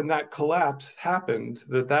 when that collapse happened,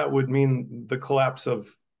 that would mean the collapse of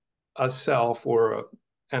a self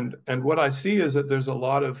and what I see is that there's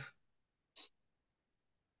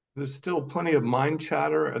still plenty of mind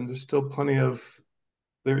chatter, and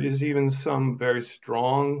there is even some very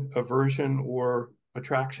strong aversion or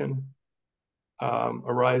attraction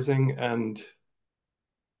arising. And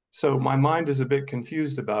so my mind is a bit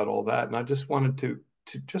confused about all that. And I just wanted to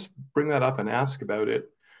just bring that up and ask about it.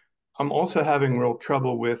 I'm also having real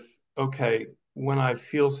trouble with, okay, when I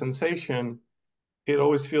feel sensation, it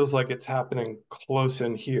always feels like it's happening close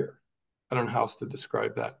in here. I don't know how else to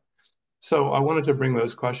describe that. So I wanted to bring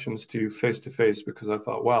those questions to you face to face, because I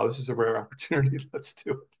thought, wow, this is a rare opportunity. Let's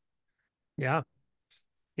do it. Yeah.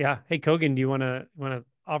 Yeah. Hey, Kogen, do you want to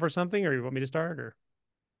offer something, or you want me to start, or?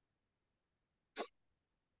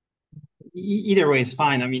 Either way is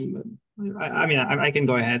fine. I mean, I can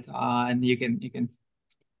go ahead, and you can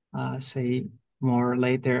say more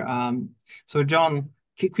later. So John,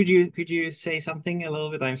 could you say something a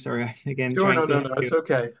little bit? I'm sorry, again, Sure, trying no, it's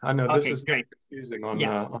okay. I know this Okay, is great. confusing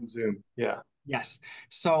Yeah. On Zoom. Yeah. Yes.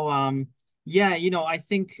 So yeah, I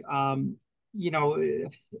think I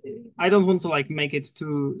don't want to like make it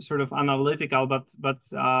too sort of analytical, but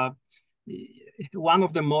one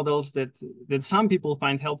of the models that some people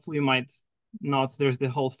find helpful, you might not. There's the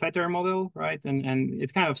whole fetter model, right? And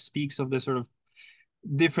it kind of speaks of the sort of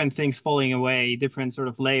different things falling away, different sort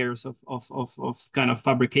of layers of kind of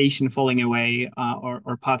fabrication falling away,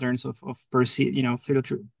 or patterns of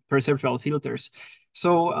perceptual filters.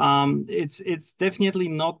 So it's definitely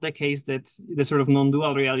not the case that the sort of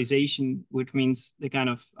non-dual realization, which means the kind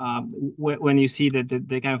of when you see that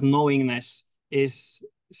the kind of knowingness is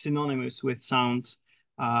synonymous with sounds,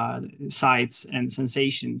 sights, and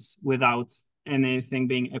sensations without anything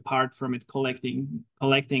being apart from it, collecting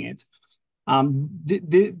it.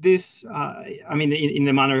 This, I mean, in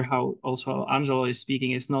the manner how also Angelo is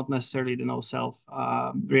speaking, is not necessarily the no self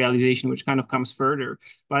realization, which kind of comes further.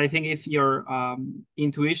 But I think if your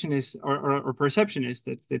intuition is or perception is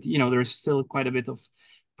that there's still quite a bit of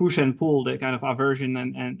push and pull, the kind of aversion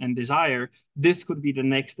and desire, this could be the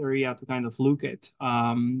next area to kind of look at.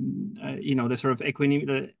 The sort of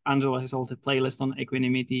equanimity. Angelo has also a playlist on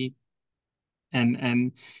equanimity,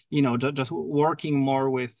 and just working more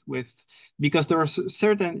with because there are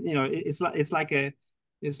certain, it's like a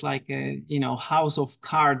house of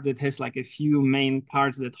cards that has like a few main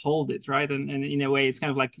parts that hold it, right? And in a way it's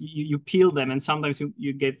kind of like you peel them, and sometimes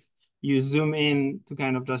you zoom in to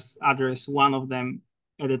kind of just address one of them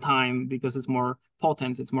at a time because it's more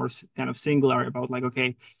potent, it's more kind of singular about like,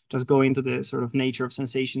 okay, just go into the sort of nature of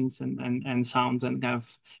sensations and sounds and kind of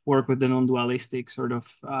work with the non-dualistic sort of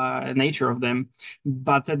nature of them.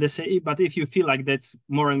 But if you feel like that's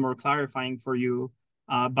more and more clarifying for you,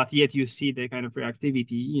 but yet you see the kind of reactivity,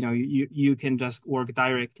 you can just work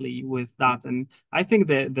directly with that. And I think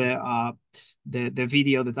the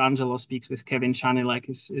video that Angelo speaks with Kevin Chanelek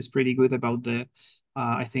is pretty good about the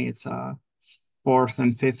I think it's fourth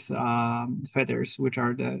and fifth feathers, which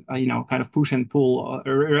are the kind of push and pull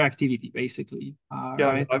reactivity, basically. Yeah,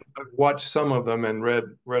 right? I've watched some of them and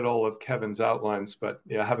read all of Kevin's outlines, but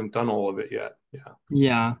yeah, I haven't done all of it yet.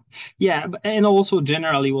 Yeah. And also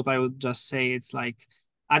generally, what I would just say, it's like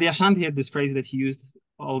Adyashanti had this phrase that he used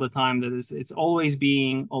all the time, that is, it's always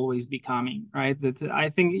being, always becoming, right? That I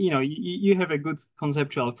think you have a good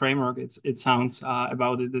conceptual framework. It sounds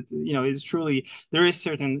about it, that it's truly, there is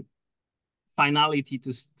certain finality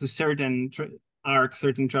to certain arc,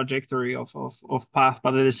 certain trajectory of path,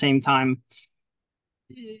 but at the same time,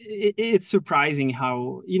 it's surprising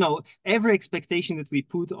how every expectation that we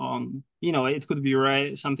put on, it could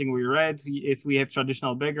be something we read. If we have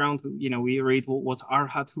traditional background, we read what's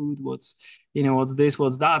arhathood, what's this,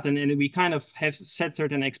 what's that, and we kind of have set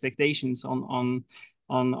certain expectations on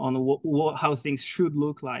how things should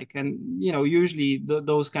look like, and usually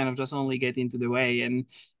those kind of just only get into the way.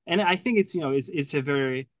 And I think it's a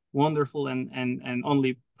very wonderful and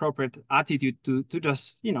only appropriate attitude to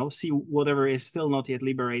just see whatever is still not yet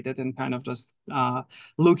liberated, and kind of just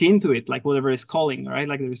look into it, like whatever is calling, right?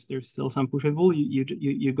 Like there's still some push and pull.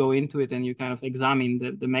 You go into it and you kind of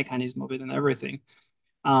examine the mechanism of it and everything.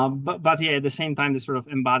 But yeah, at the same time, the sort of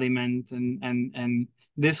embodiment and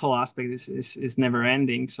this whole aspect is never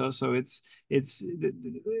ending. So it's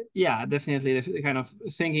yeah, definitely the kind of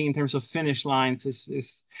thinking in terms of finish lines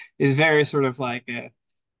is very sort of like a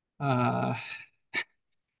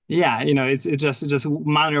yeah, it's just a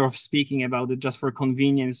manner of speaking about it, just for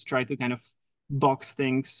convenience, try to kind of box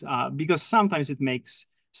things, because sometimes it makes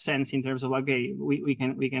sense in terms of, okay, we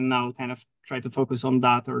can now kind of try to focus on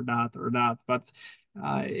that or that or that, but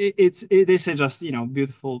it is a just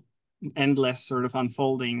beautiful, endless sort of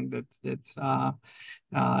unfolding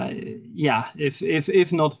yeah,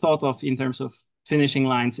 if not thought of in terms of finishing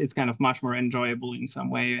lines, it's kind of much more enjoyable in some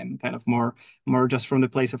way, and kind of more just from the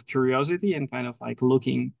place of curiosity and kind of like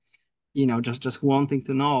looking, just wanting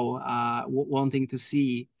to know, wanting to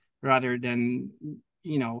see, rather than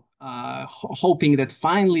hoping that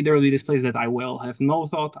finally there will be this place that I will have no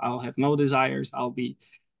thought, I'll have no desires, I'll be,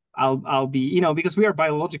 because we are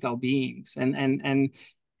biological beings, and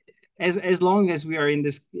as long as we are in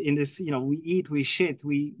this we eat, we shit,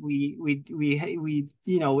 we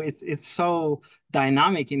it's so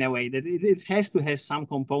dynamic in a way that it has to have some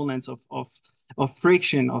components of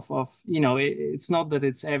friction, it's not that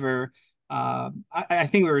it's ever I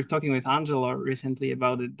think we were talking with Angela recently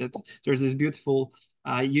about it, that there's this beautiful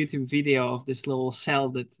YouTube video of this little cell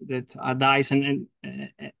that dies, and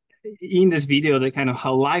in this video, the kind of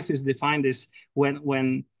how life is defined is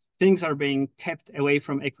when things are being kept away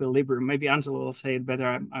from equilibrium. Maybe Angela will say it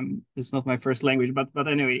better. It's not my first language, but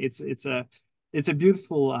anyway, it's a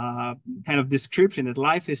beautiful kind of description that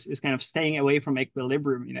life is kind of staying away from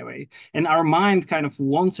equilibrium in a way, and our mind kind of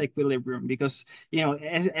wants equilibrium, because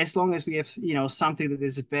as long as we have something that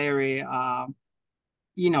is very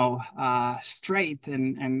straight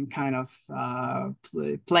and kind of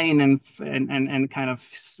plain and kind of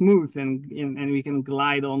smooth, and we can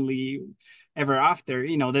glide only ever after.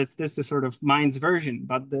 That's the sort of mind's version,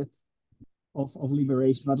 but of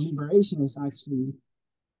liberation. But liberation is actually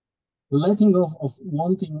letting go of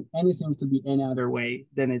wanting anything to be any other way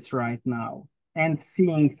than it's right now, and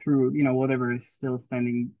seeing through, whatever is still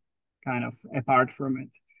standing kind of apart from it.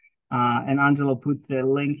 And Angelo put the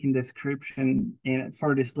link in the description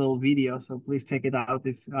for this little video, so please check it out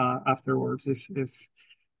if afterwards. If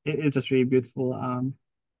it's just really beautiful.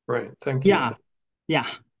 Right. Thank you. Yeah.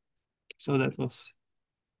 So that was.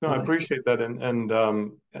 No, I appreciate that,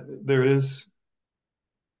 and there is.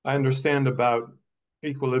 I understand about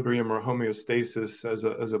equilibrium or homeostasis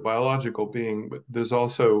as a biological being, but there's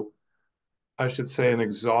also, I should say, an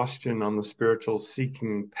exhaustion on the spiritual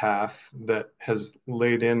seeking path that has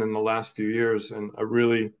laid in the last few years. And I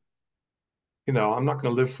really, I'm not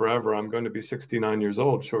going to live forever. I'm going to be 69 years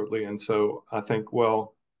old shortly. And so I think,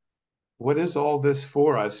 well, what is all this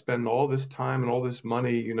for? I spend all this time and all this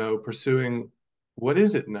money, pursuing, what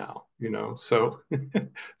is it now? So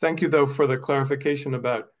thank you though for the clarification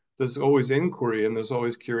about there's always inquiry and there's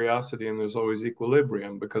always curiosity and there's always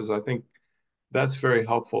equilibrium, because I think that's very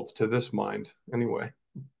helpful to this mind anyway.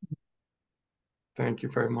 Thank you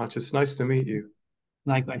very much. It's nice to meet you.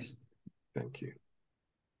 Likewise. Thank you.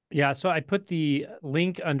 Yeah, so I put the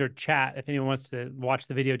link under chat if anyone wants to watch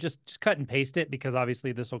the video. Just cut and paste it, because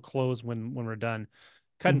obviously this will close when we're done.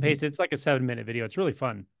 Cut and paste it. It's like a 7-minute video. It's really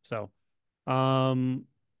fun. So,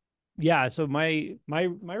 yeah. So my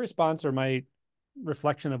response, or my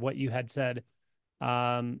reflection of what you had said,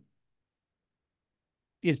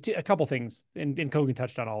 is a couple things, and Kogen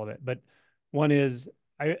touched on all of it. But one is,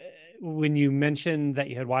 when you mentioned that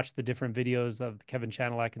you had watched the different videos of Kevin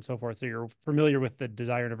Chanelak and so forth, so you're familiar with the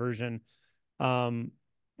desire and aversion, that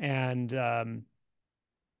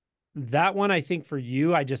one, I think for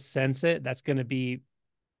you, I just sense it. That's going to be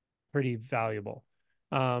pretty valuable.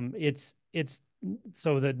 It's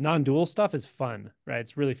so the non-dual stuff is fun, right?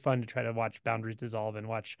 It's really fun to try to watch boundaries dissolve and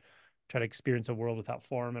try to experience a world without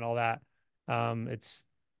form and all that. It's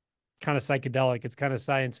kind of psychedelic. It's kind of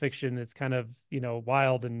science fiction. It's kind of,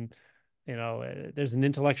 wild, and, there's an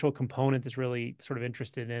intellectual component that's really sort of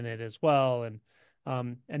interested in it as well. And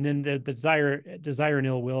then the desire and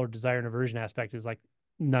ill will, or desire and aversion aspect, is like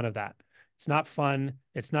none of that. It's not fun.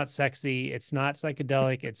 It's not sexy. It's not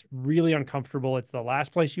psychedelic. It's really uncomfortable. It's the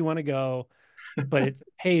last place you want to go, but it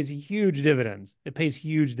pays huge dividends. It pays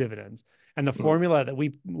huge dividends. And the formula that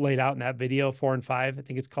we laid out in that video, 4 and 5, I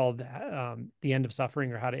think it's called The End of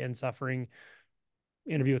Suffering, or How to End Suffering,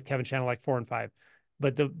 interview with Kevin Chanelak, like 4 and 5.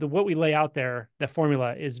 But the what we lay out there, the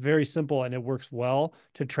formula is very simple, and it works well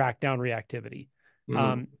to track down reactivity.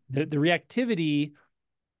 The reactivity,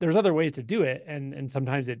 there's other ways to do it, and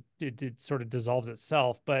sometimes it sort of dissolves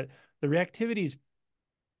itself. But the reactivity is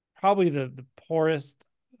probably the poorest,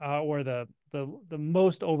 or the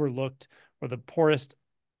most overlooked, or the poorest,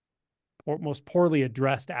 or most poorly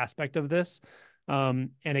addressed aspect of this. And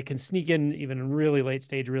it can sneak in even in really late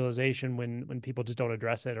stage realization when people just don't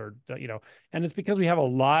address it, or, and it's because we have a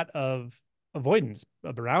lot of avoidance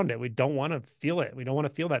around it. We don't want to feel it. We don't want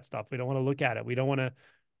to feel that stuff. We don't want to look at it. We don't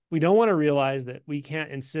want to realize that we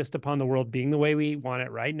can't insist upon the world being the way we want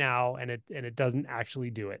it right now, and it doesn't actually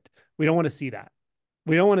do it. We don't want to see that.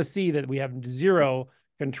 We don't want to see that we have zero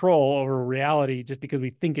control over reality just because we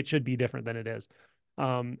think it should be different than it is.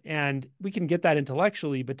 And we can get that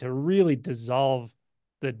intellectually, but to really dissolve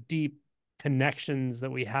the deep connections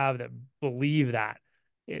that we have that believe that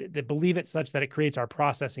believe it such that it creates our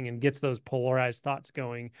processing and gets those polarized thoughts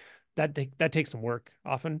going, that takes some work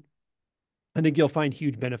often. I think you'll find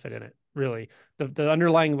huge benefit in it, really. The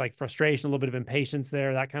underlying, like, frustration, a little bit of impatience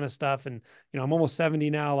there, that kind of stuff. And, I'm almost 70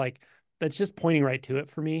 now, like, that's just pointing right to it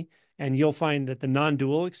for me. And you'll find that the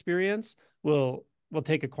non-dual experience will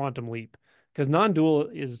take a quantum leap, because non-dual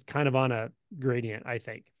is kind of on a gradient, I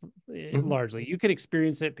think, largely. You can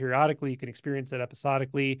experience it periodically. You can experience it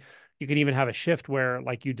episodically. You can even have a shift where,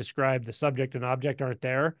 like you described, the subject and object aren't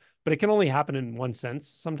there, but it can only happen in one sense.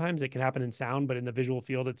 Sometimes it can happen in sound, but in the visual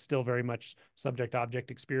field, it's still very much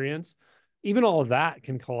subject-object experience. Even all of that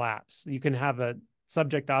can collapse. You can have a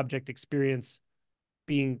subject-object experience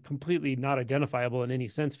being completely not identifiable in any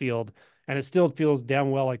sense field, and it still feels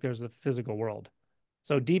damn well like there's a physical world.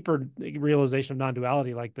 So deeper realization of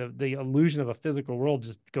non-duality, like the illusion of a physical world,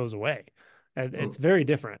 just goes away. And it's very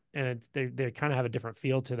different, and they kind of have a different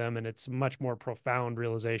feel to them, and it's a much more profound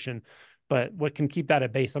realization. But what can keep that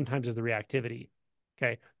at bay sometimes is the reactivity.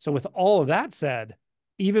 Okay, so with all of that said,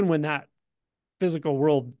 even when that physical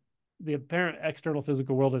world the apparent external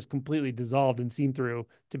physical world is completely dissolved and seen through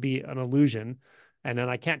to be an illusion. And then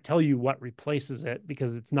I can't tell you what replaces it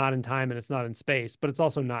because it's not in time and it's not in space, but it's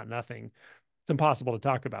also not nothing. It's impossible to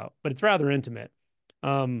talk about, but it's rather intimate.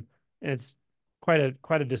 And it's quite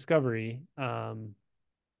a discovery.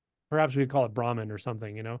 Perhaps we could call it Brahman or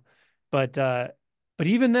something, you know. But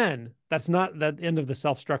even then, that's not the end of the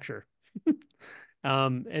self structure.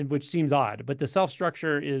 And which seems odd, but the self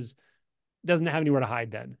structure doesn't have anywhere to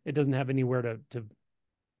hide then. It doesn't have anywhere to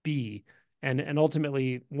be. And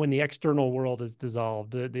ultimately, when the external world is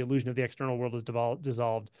dissolved, the illusion of the external world is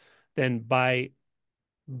dissolved, then by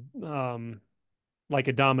like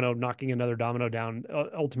a domino knocking another domino down,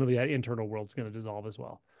 ultimately that internal world's going to dissolve as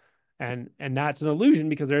well. And that's an illusion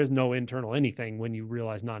because there is no internal anything when you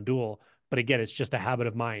realize non-dual. But again, it's just a habit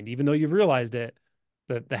of mind. Even though you've realized it,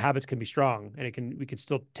 the habits can be strong, and we can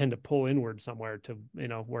still tend to pull inward somewhere to, you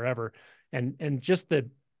know, wherever. And just the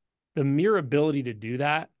mere ability to do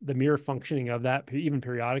that, the mere functioning of that, even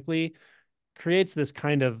periodically, creates this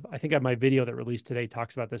kind of, I think my video that released today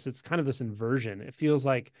talks about this. It's kind of this inversion. It feels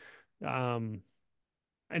like an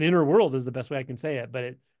inner world is the best way I can say it,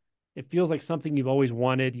 but it feels like something you've always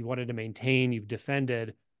wanted, you wanted to maintain, you've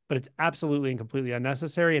defended, but it's absolutely and completely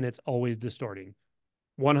unnecessary, and it's always distorting.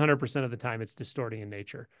 100% of the time, it's distorting in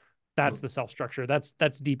nature. That's the self structure. That's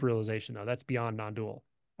deep realization, though. That's beyond non-dual,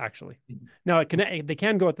 actually. Now, they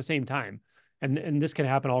can go at the same time, and this can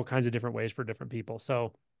happen all kinds of different ways for different people.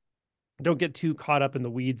 So don't get too caught up in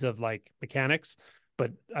the weeds of like mechanics,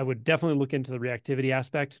 but I would definitely look into the reactivity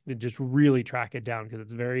aspect and just really track it down because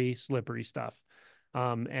it's very slippery stuff.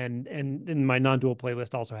 And in my non-dual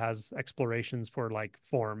playlist also has explorations for like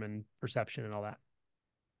form and perception and all that.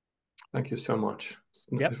 Thank you so much.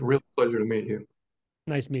 Yep. It's a real pleasure to meet you.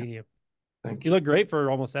 Nice meeting you. Thank You you. look great for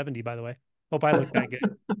almost 70, by the way. Hope I look that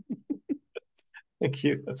good. Thank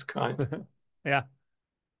you. That's kind. Yeah.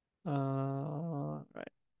 Right.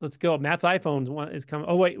 Let's go. Matt's iPhone is coming.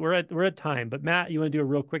 Oh, wait, we're at time. But Matt, you want to do a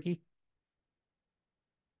real quickie?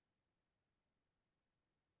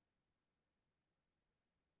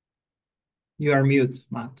 You are mute,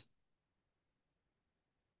 Matt.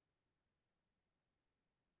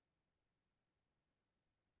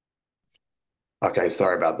 Okay,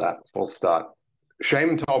 sorry about that. Full start.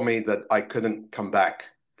 Shame told me that I couldn't come back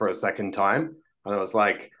for a second time. And I was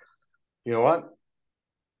like, you know what?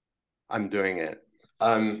 I'm doing it.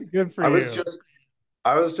 Good for I was you.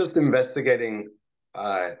 just investigating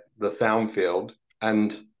the sound field,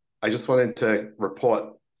 and I just wanted to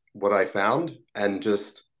report what I found and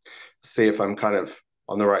just see if I'm kind of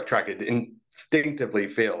on the right track. It instinctively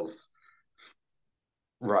feels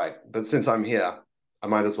right, but since I'm here, I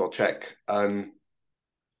might as well check.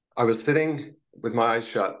 I was sitting with my eyes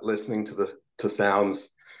shut, listening to sounds,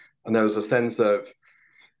 and there was a sense of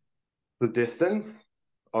the distance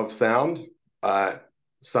of sound,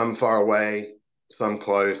 some far away, some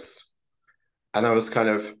close, and I was kind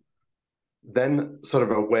of then sort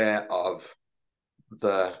of aware of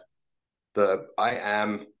the I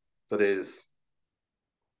am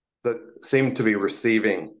that seemed to be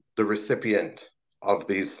receiving the recipient of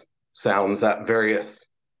these sounds at various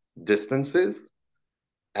distances,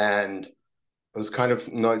 and I was kind of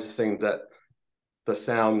noticing that the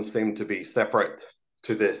sounds seemed to be separate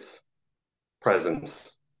to this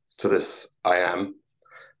presence, to this I am.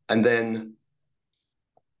 And then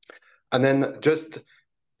just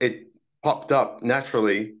it popped up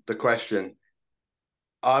naturally the question,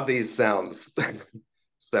 are these sounds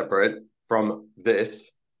separate from this?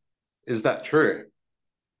 Is that true?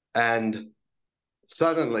 And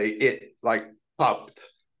suddenly it like popped,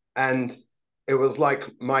 and it was like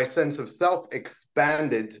my sense of self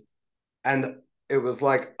expanded, and it was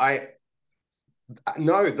like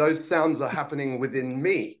no, those sounds are happening within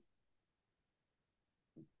me.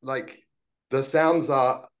 Like the sounds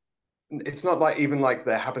are, it's not like even like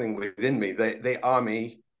they're happening within me. They are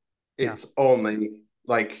me. It's only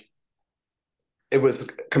like it was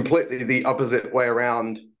completely the opposite way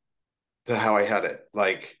around to how I had it.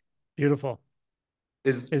 Like Beautiful.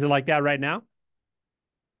 is it like that right now?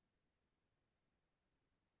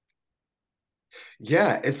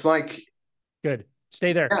 Yeah, it's like Good.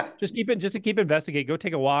 Stay there. Yeah. Just to keep investigate. Go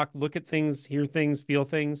take a walk, look at things, hear things, feel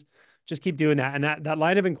things. Just keep doing that. And that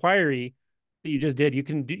line of inquiry that you just did, you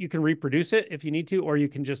can reproduce it if you need to, or you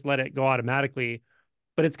can just let it go automatically.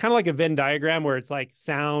 But it's kind of like a Venn diagram where it's like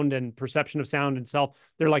sound and perception of sound and self.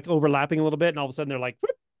 They're like overlapping a little bit, and all of a sudden they're like,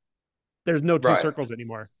 whoop, there's no two circles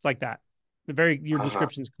anymore. It's like that. Your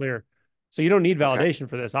description's clear. So you don't need validation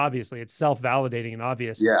for this. Obviously, it's self-validating and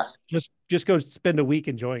obvious. Yeah. Just go spend a week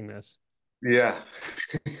enjoying this. Yeah.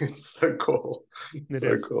 It's so cool. It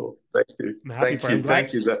So is. cool. Thank you. I'm happy Thank for you. you.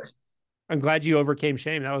 Thank you. I'm glad you overcame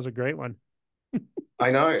shame. That was a great one.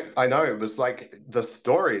 I know. It was like the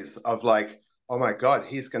stories of like, oh my God,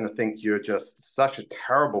 he's going to think you're just such a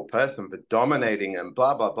terrible person for dominating and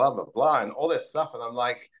blah, blah, blah, blah, blah, and all this stuff. And I'm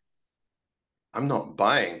like, I'm not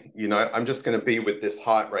buying, I'm just going to be with this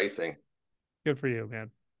heart racing. Good for you,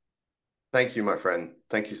 man. Thank you, my friend.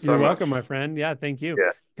 Thank you so You're much. welcome, my friend. Yeah, thank you.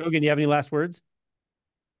 Yeah. Kogen, do you have any last words?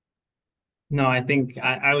 No, I think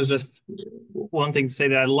I was just wanting to say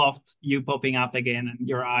that I loved you popping up again and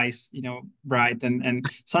your eyes, bright and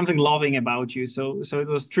something loving about you. So it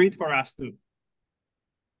was a treat for us too.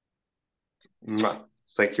 Mwah.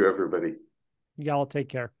 Thank you, everybody. Y'all take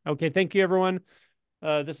care. Okay, thank you, everyone.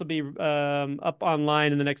 This will be up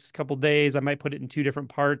online in the next couple days. I might put it in 2 different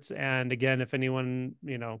parts. And again, if anyone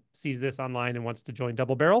sees this online and wants to join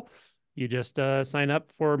Double Barrel, you just sign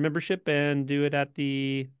up for membership and do it at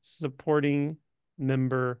the sustaining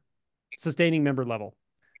member level.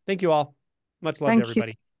 Thank you all. Much love to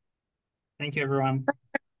everybody. Thank you, everyone.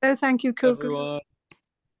 Oh, thank you, Kogen.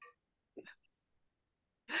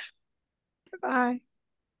 Bye.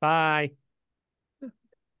 Bye.